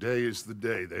 Today is the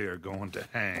day they are going to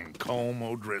hang Colm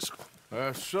O'Driscoll.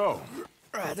 That's so.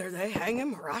 Rather they hang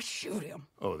him or I shoot him.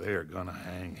 Oh, they are gonna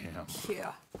hang him.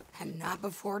 Yeah, and not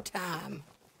before time.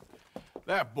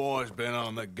 That boy's been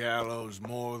on the gallows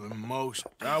more than most.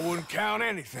 I wouldn't count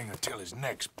anything until his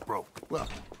neck's broke. Well,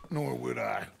 nor would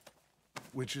I.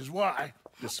 Which is why,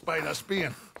 despite us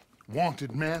being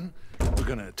wanted men, we're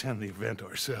gonna attend the event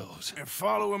ourselves. And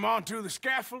follow him onto the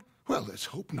scaffold? Well, let's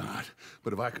hope not.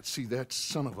 But if I could see that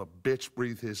son of a bitch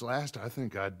breathe his last, I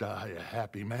think I'd die a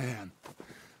happy man.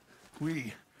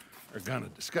 We are gonna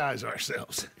disguise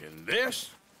ourselves. In this?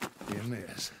 In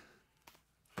this.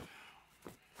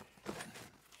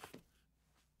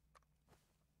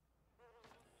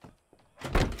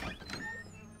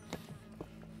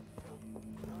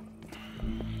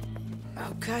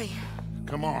 Okay.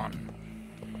 Come on.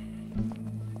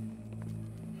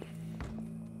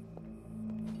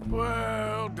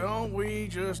 Well, don't we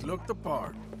just look the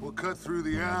part? We'll cut through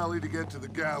the alley to get to the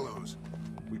gallows.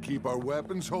 We keep our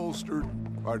weapons holstered,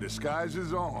 our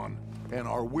disguises on, and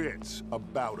our wits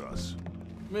about us.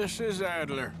 Mrs.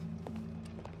 Adler,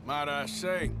 might I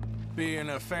say, being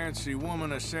a fancy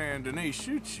woman of Saint Denis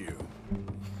shoots you.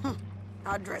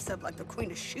 I'd dress up like the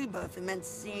Queen of Sheba if it meant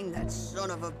seeing that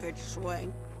son of a bitch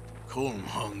swing. Colm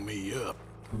hung me up,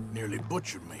 nearly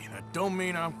butchered me. That don't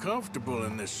mean I'm comfortable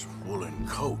in this woolen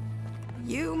coat.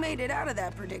 You made it out of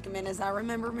that predicament, as I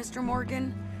remember, Mr.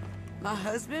 Morgan. My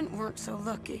husband weren't so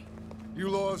lucky. You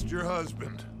lost your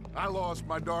husband. I lost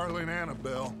my darling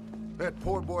Annabelle. That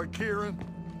poor boy Kieran.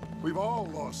 We've all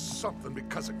lost something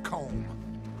because of Colm.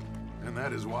 And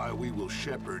that is why we will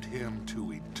shepherd him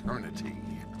to eternity.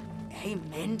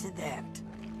 Amen to that.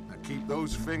 Now keep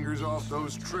those fingers off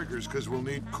those triggers, because we'll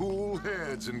need cool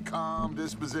heads and calm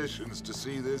dispositions to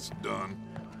see this done.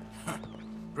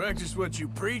 Practice what you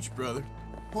preach, brother.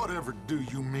 Whatever do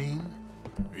you mean?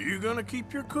 Are you gonna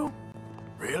keep your cool?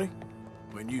 Really?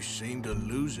 When you seem to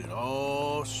lose it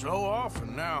all so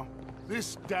often now.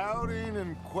 This doubting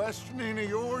and questioning of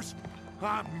yours,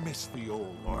 I miss the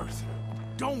old Arthur.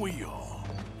 Don't we all?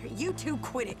 You two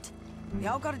quit it. We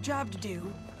all got a job to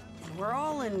do, and we're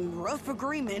all in rough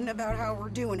agreement about how we're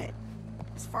doing it.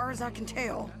 As far as I can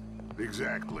tell.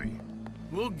 Exactly.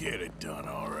 We'll get it done,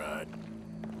 all right.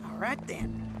 All right,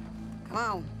 then. Come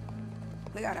on.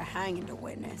 We got a hanging to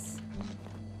witness.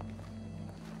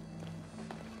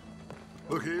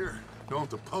 Look here. Don't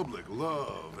the public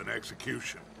love an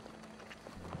execution?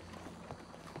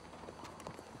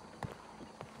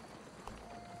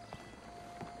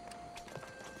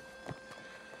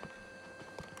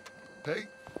 Hey.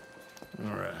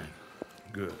 All right.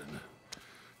 Good.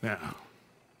 Now,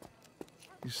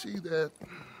 you see that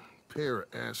pair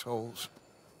of assholes?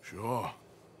 Sure.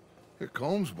 They're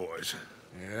Colm's boys.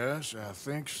 Yes, I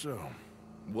think so.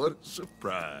 What a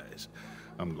surprise.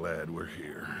 I'm glad we're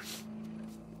here.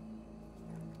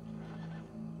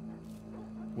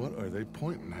 What are they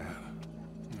pointing at?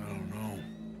 I don't know.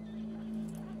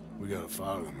 We gotta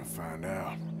follow them and find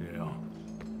out. Yeah.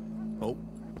 Oh,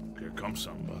 here comes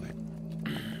somebody.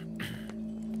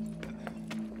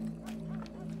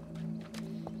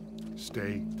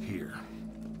 Stay here.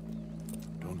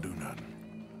 Don't do nothing.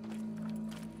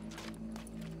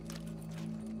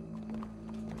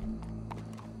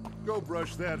 Go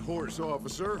brush that horse,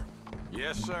 officer.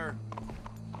 Yes, sir.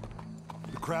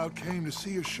 The crowd came to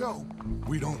see a show.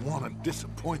 We don't want to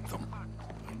disappoint them.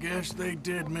 I guess they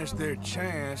did miss their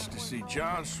chance to see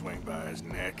John swing by his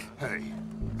neck.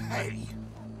 Hey,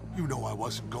 you know I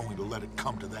wasn't going to let it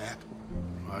come to that.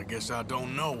 Well, I guess I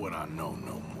don't know what I know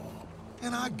no more.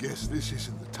 And I guess this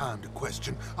isn't the time to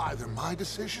question either my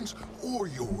decisions or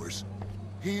yours.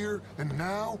 Here and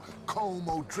now, Colm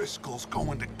O'Driscoll's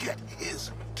going to get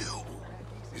his due.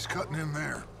 He's cutting in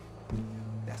there.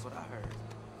 That's what I heard.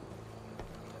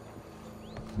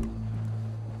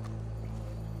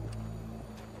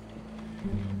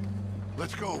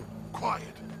 Let's go.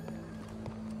 Quiet.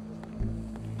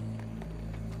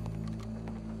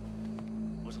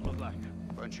 What's it look like?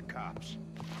 Bunch of cops.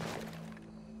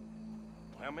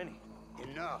 How many?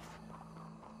 Enough.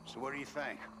 So what do you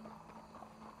think?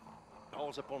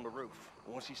 Paul's up on the roof.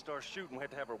 Once he starts shooting, we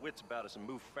have to have our wits about us and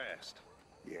move fast.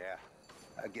 Yeah,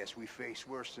 I guess we faced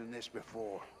worse than this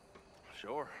before.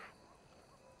 Sure.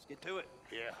 Let's get to it.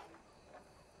 Yeah.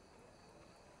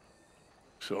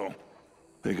 So,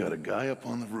 they got a guy up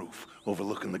on the roof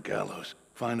overlooking the gallows.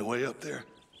 Find a way up there,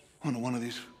 onto one of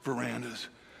these verandas,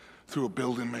 through a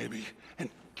building maybe, and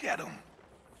get him.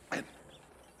 And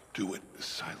do it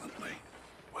silently.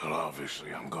 Well,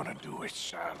 obviously, I'm gonna do it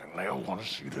silently. I want to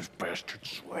see this bastard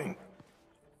swing.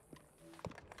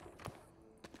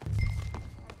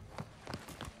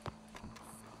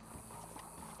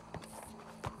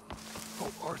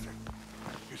 Oh, Arthur,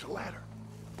 here's a ladder.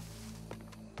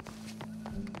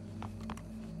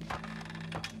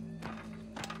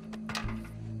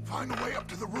 Find a way up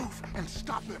to the roof and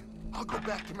stop him. I'll go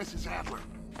back to Mrs. Adler.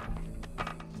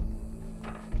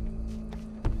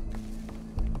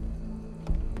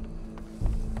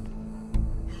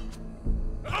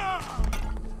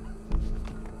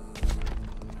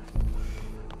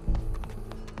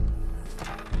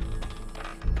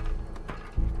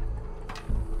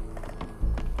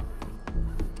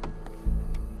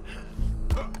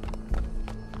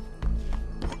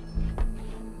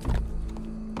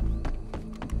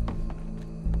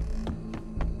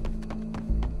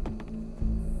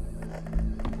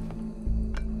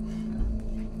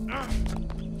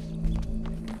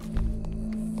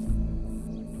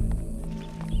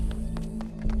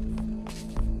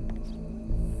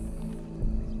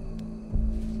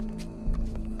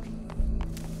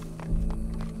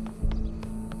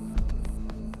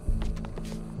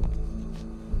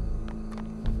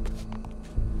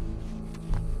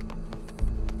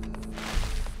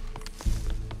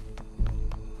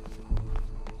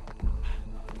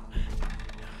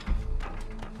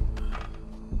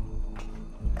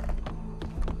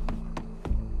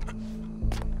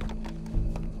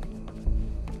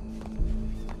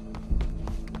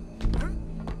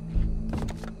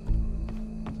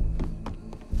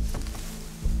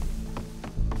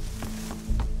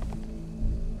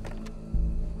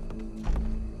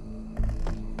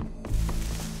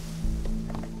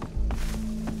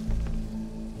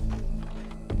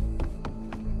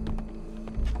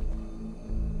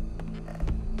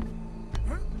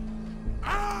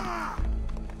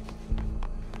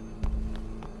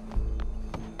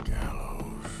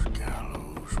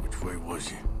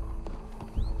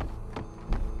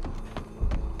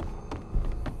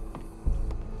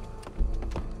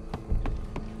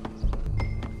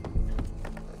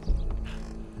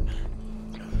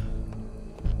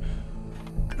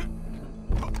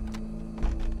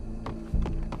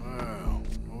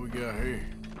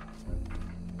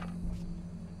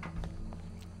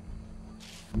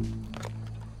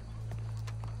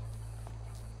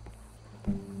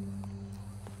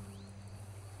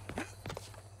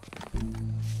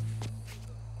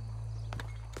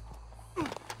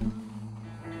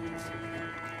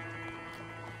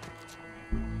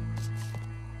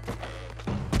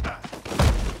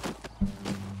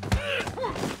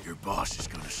 Boss is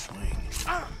gonna swing.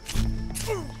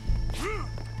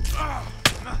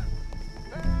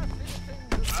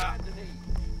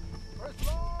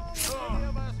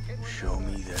 Show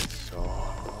me that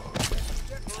saw.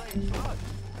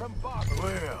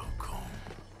 Welcome.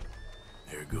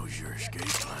 There goes your escape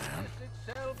plan.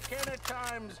 Itself can at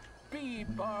times be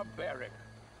barbaric.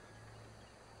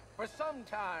 For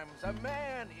sometimes a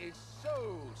man is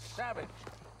so savage,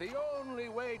 the only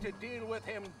way to deal with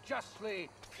him justly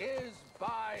is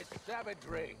by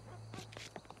savagery.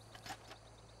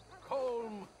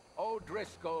 Colm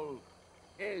O'Driscoll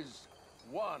is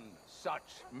one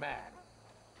such man.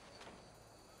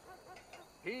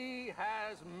 He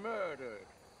has murdered,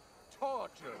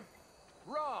 tortured,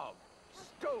 robbed,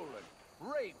 stolen,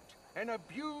 raped, and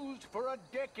abused for a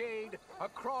decade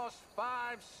across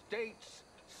 5 states,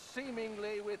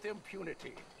 seemingly with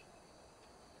impunity.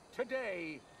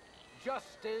 Today,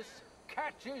 justice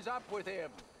catches up with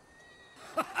him.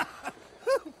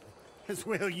 As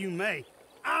well you may.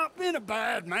 I've been a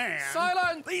bad man.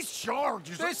 Silence! These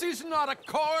charges This is not a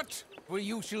court where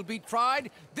you shall be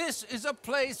tried. This is a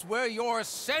place where your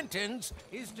sentence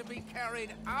is to be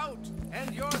carried out.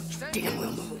 And your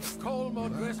sentence, Colm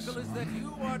O'Driscoll, is that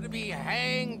you are to be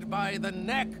hanged by the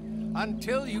neck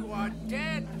until you are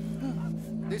dead.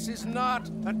 This is not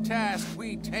a task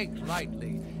we take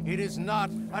lightly. It is not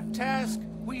a task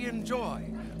we enjoy.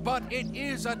 But it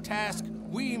is a task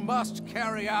we must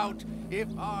carry out if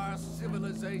our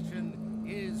civilization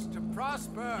is to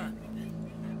prosper.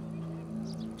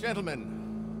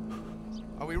 Gentlemen,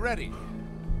 are we ready?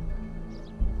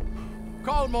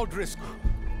 Colm O'Driscoll,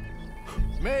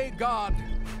 may God,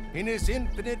 in his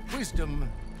infinite wisdom,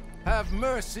 have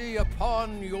mercy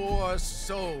upon your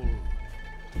soul.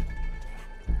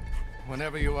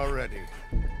 Whenever you are ready.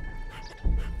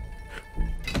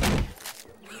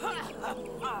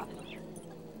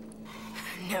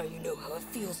 Now you know how it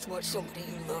feels to watch somebody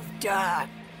you love die.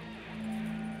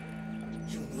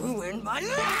 You ruined my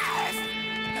life!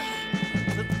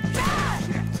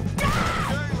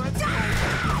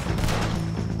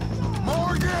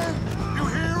 Morgan! You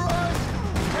hear us?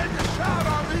 Take a shot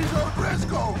on these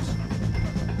O'Driscolls!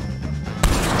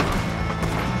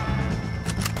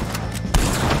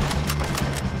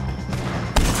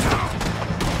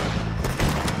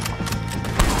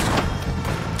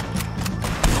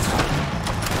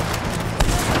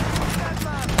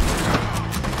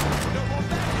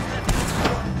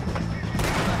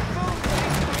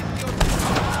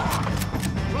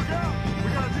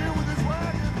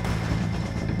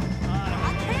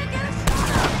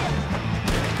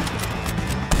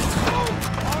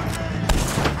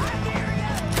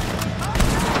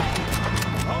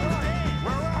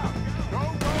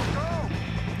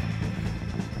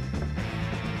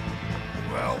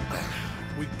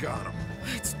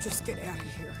 Just get out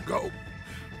of here. Go.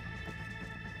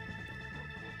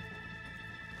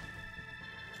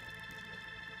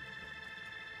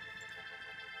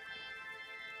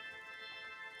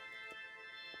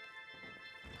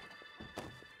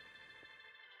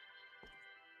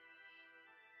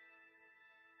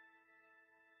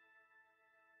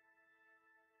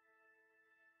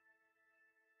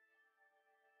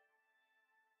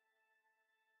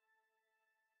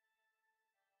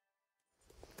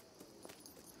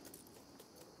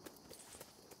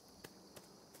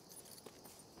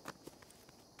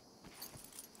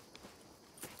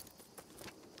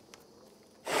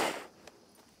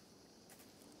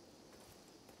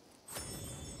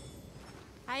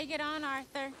 How you get on,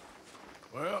 Arthur?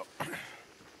 Well,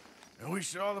 we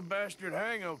saw the bastard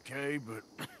hang okay, but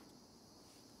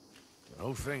the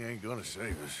whole thing ain't gonna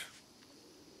save us.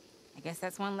 I guess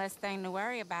that's one less thing to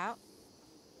worry about.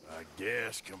 I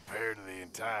guess compared to the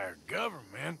entire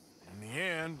government, in the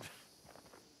end,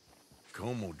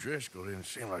 Colm O'Driscoll didn't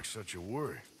seem like such a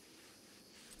worry.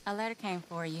 A letter came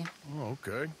for you. Oh,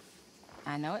 okay.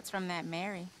 I know it's from that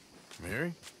Mary.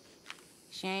 Mary?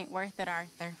 She ain't worth it,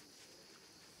 Arthur.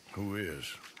 Who is?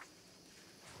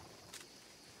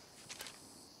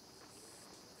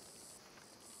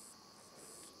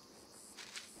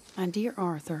 My dear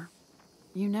Arthur,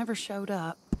 you never showed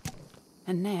up.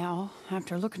 And now,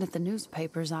 after looking at the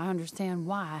newspapers, I understand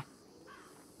why.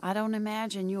 I don't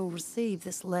imagine you'll receive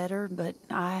this letter, but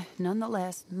I,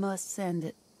 nonetheless, must send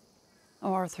it.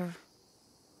 Arthur.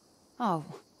 Oh,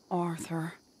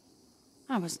 Arthur.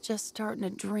 I was just starting to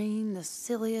dream the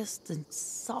silliest and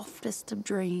softest of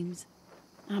dreams.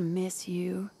 I miss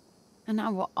you, and I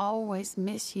will always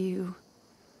miss you.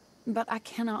 But I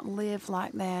cannot live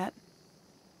like that.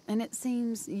 And it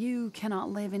seems you cannot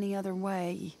live any other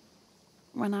way.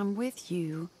 When I'm with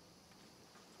you,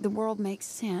 the world makes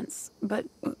sense, but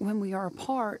when we are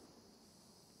apart,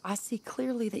 I see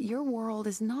clearly that your world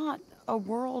is not a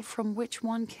world from which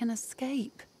one can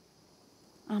escape.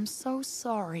 I'm so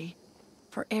sorry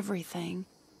for everything.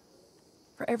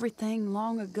 For everything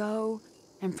long ago,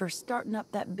 and for starting up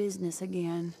that business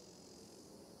again.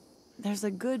 There's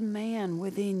a good man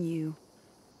within you,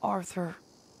 Arthur,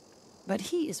 but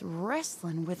he is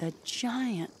wrestling with a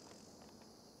giant.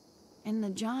 And the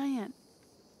giant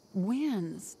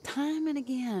wins time and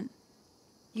again.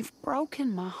 You've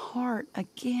broken my heart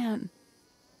again,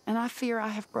 and I fear I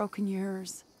have broken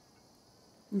yours.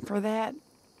 And for that,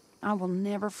 I will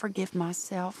never forgive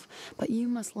myself, but you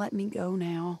must let me go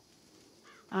now.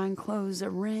 I enclose a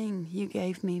ring you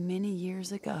gave me many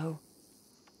years ago,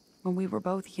 when we were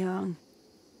both young.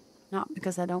 Not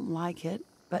because I don't like it,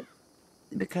 but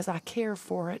because I care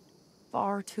for it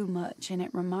far too much, and it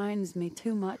reminds me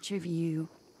too much of you.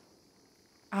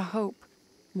 I hope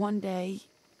one day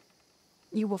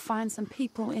you will find some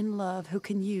people in love who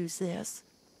can use this,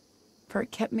 for it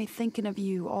kept me thinking of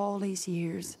you all these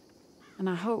years, and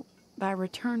I hope by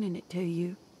returning it to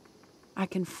you, I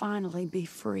can finally be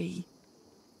free.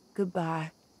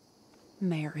 Goodbye,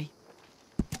 Mary.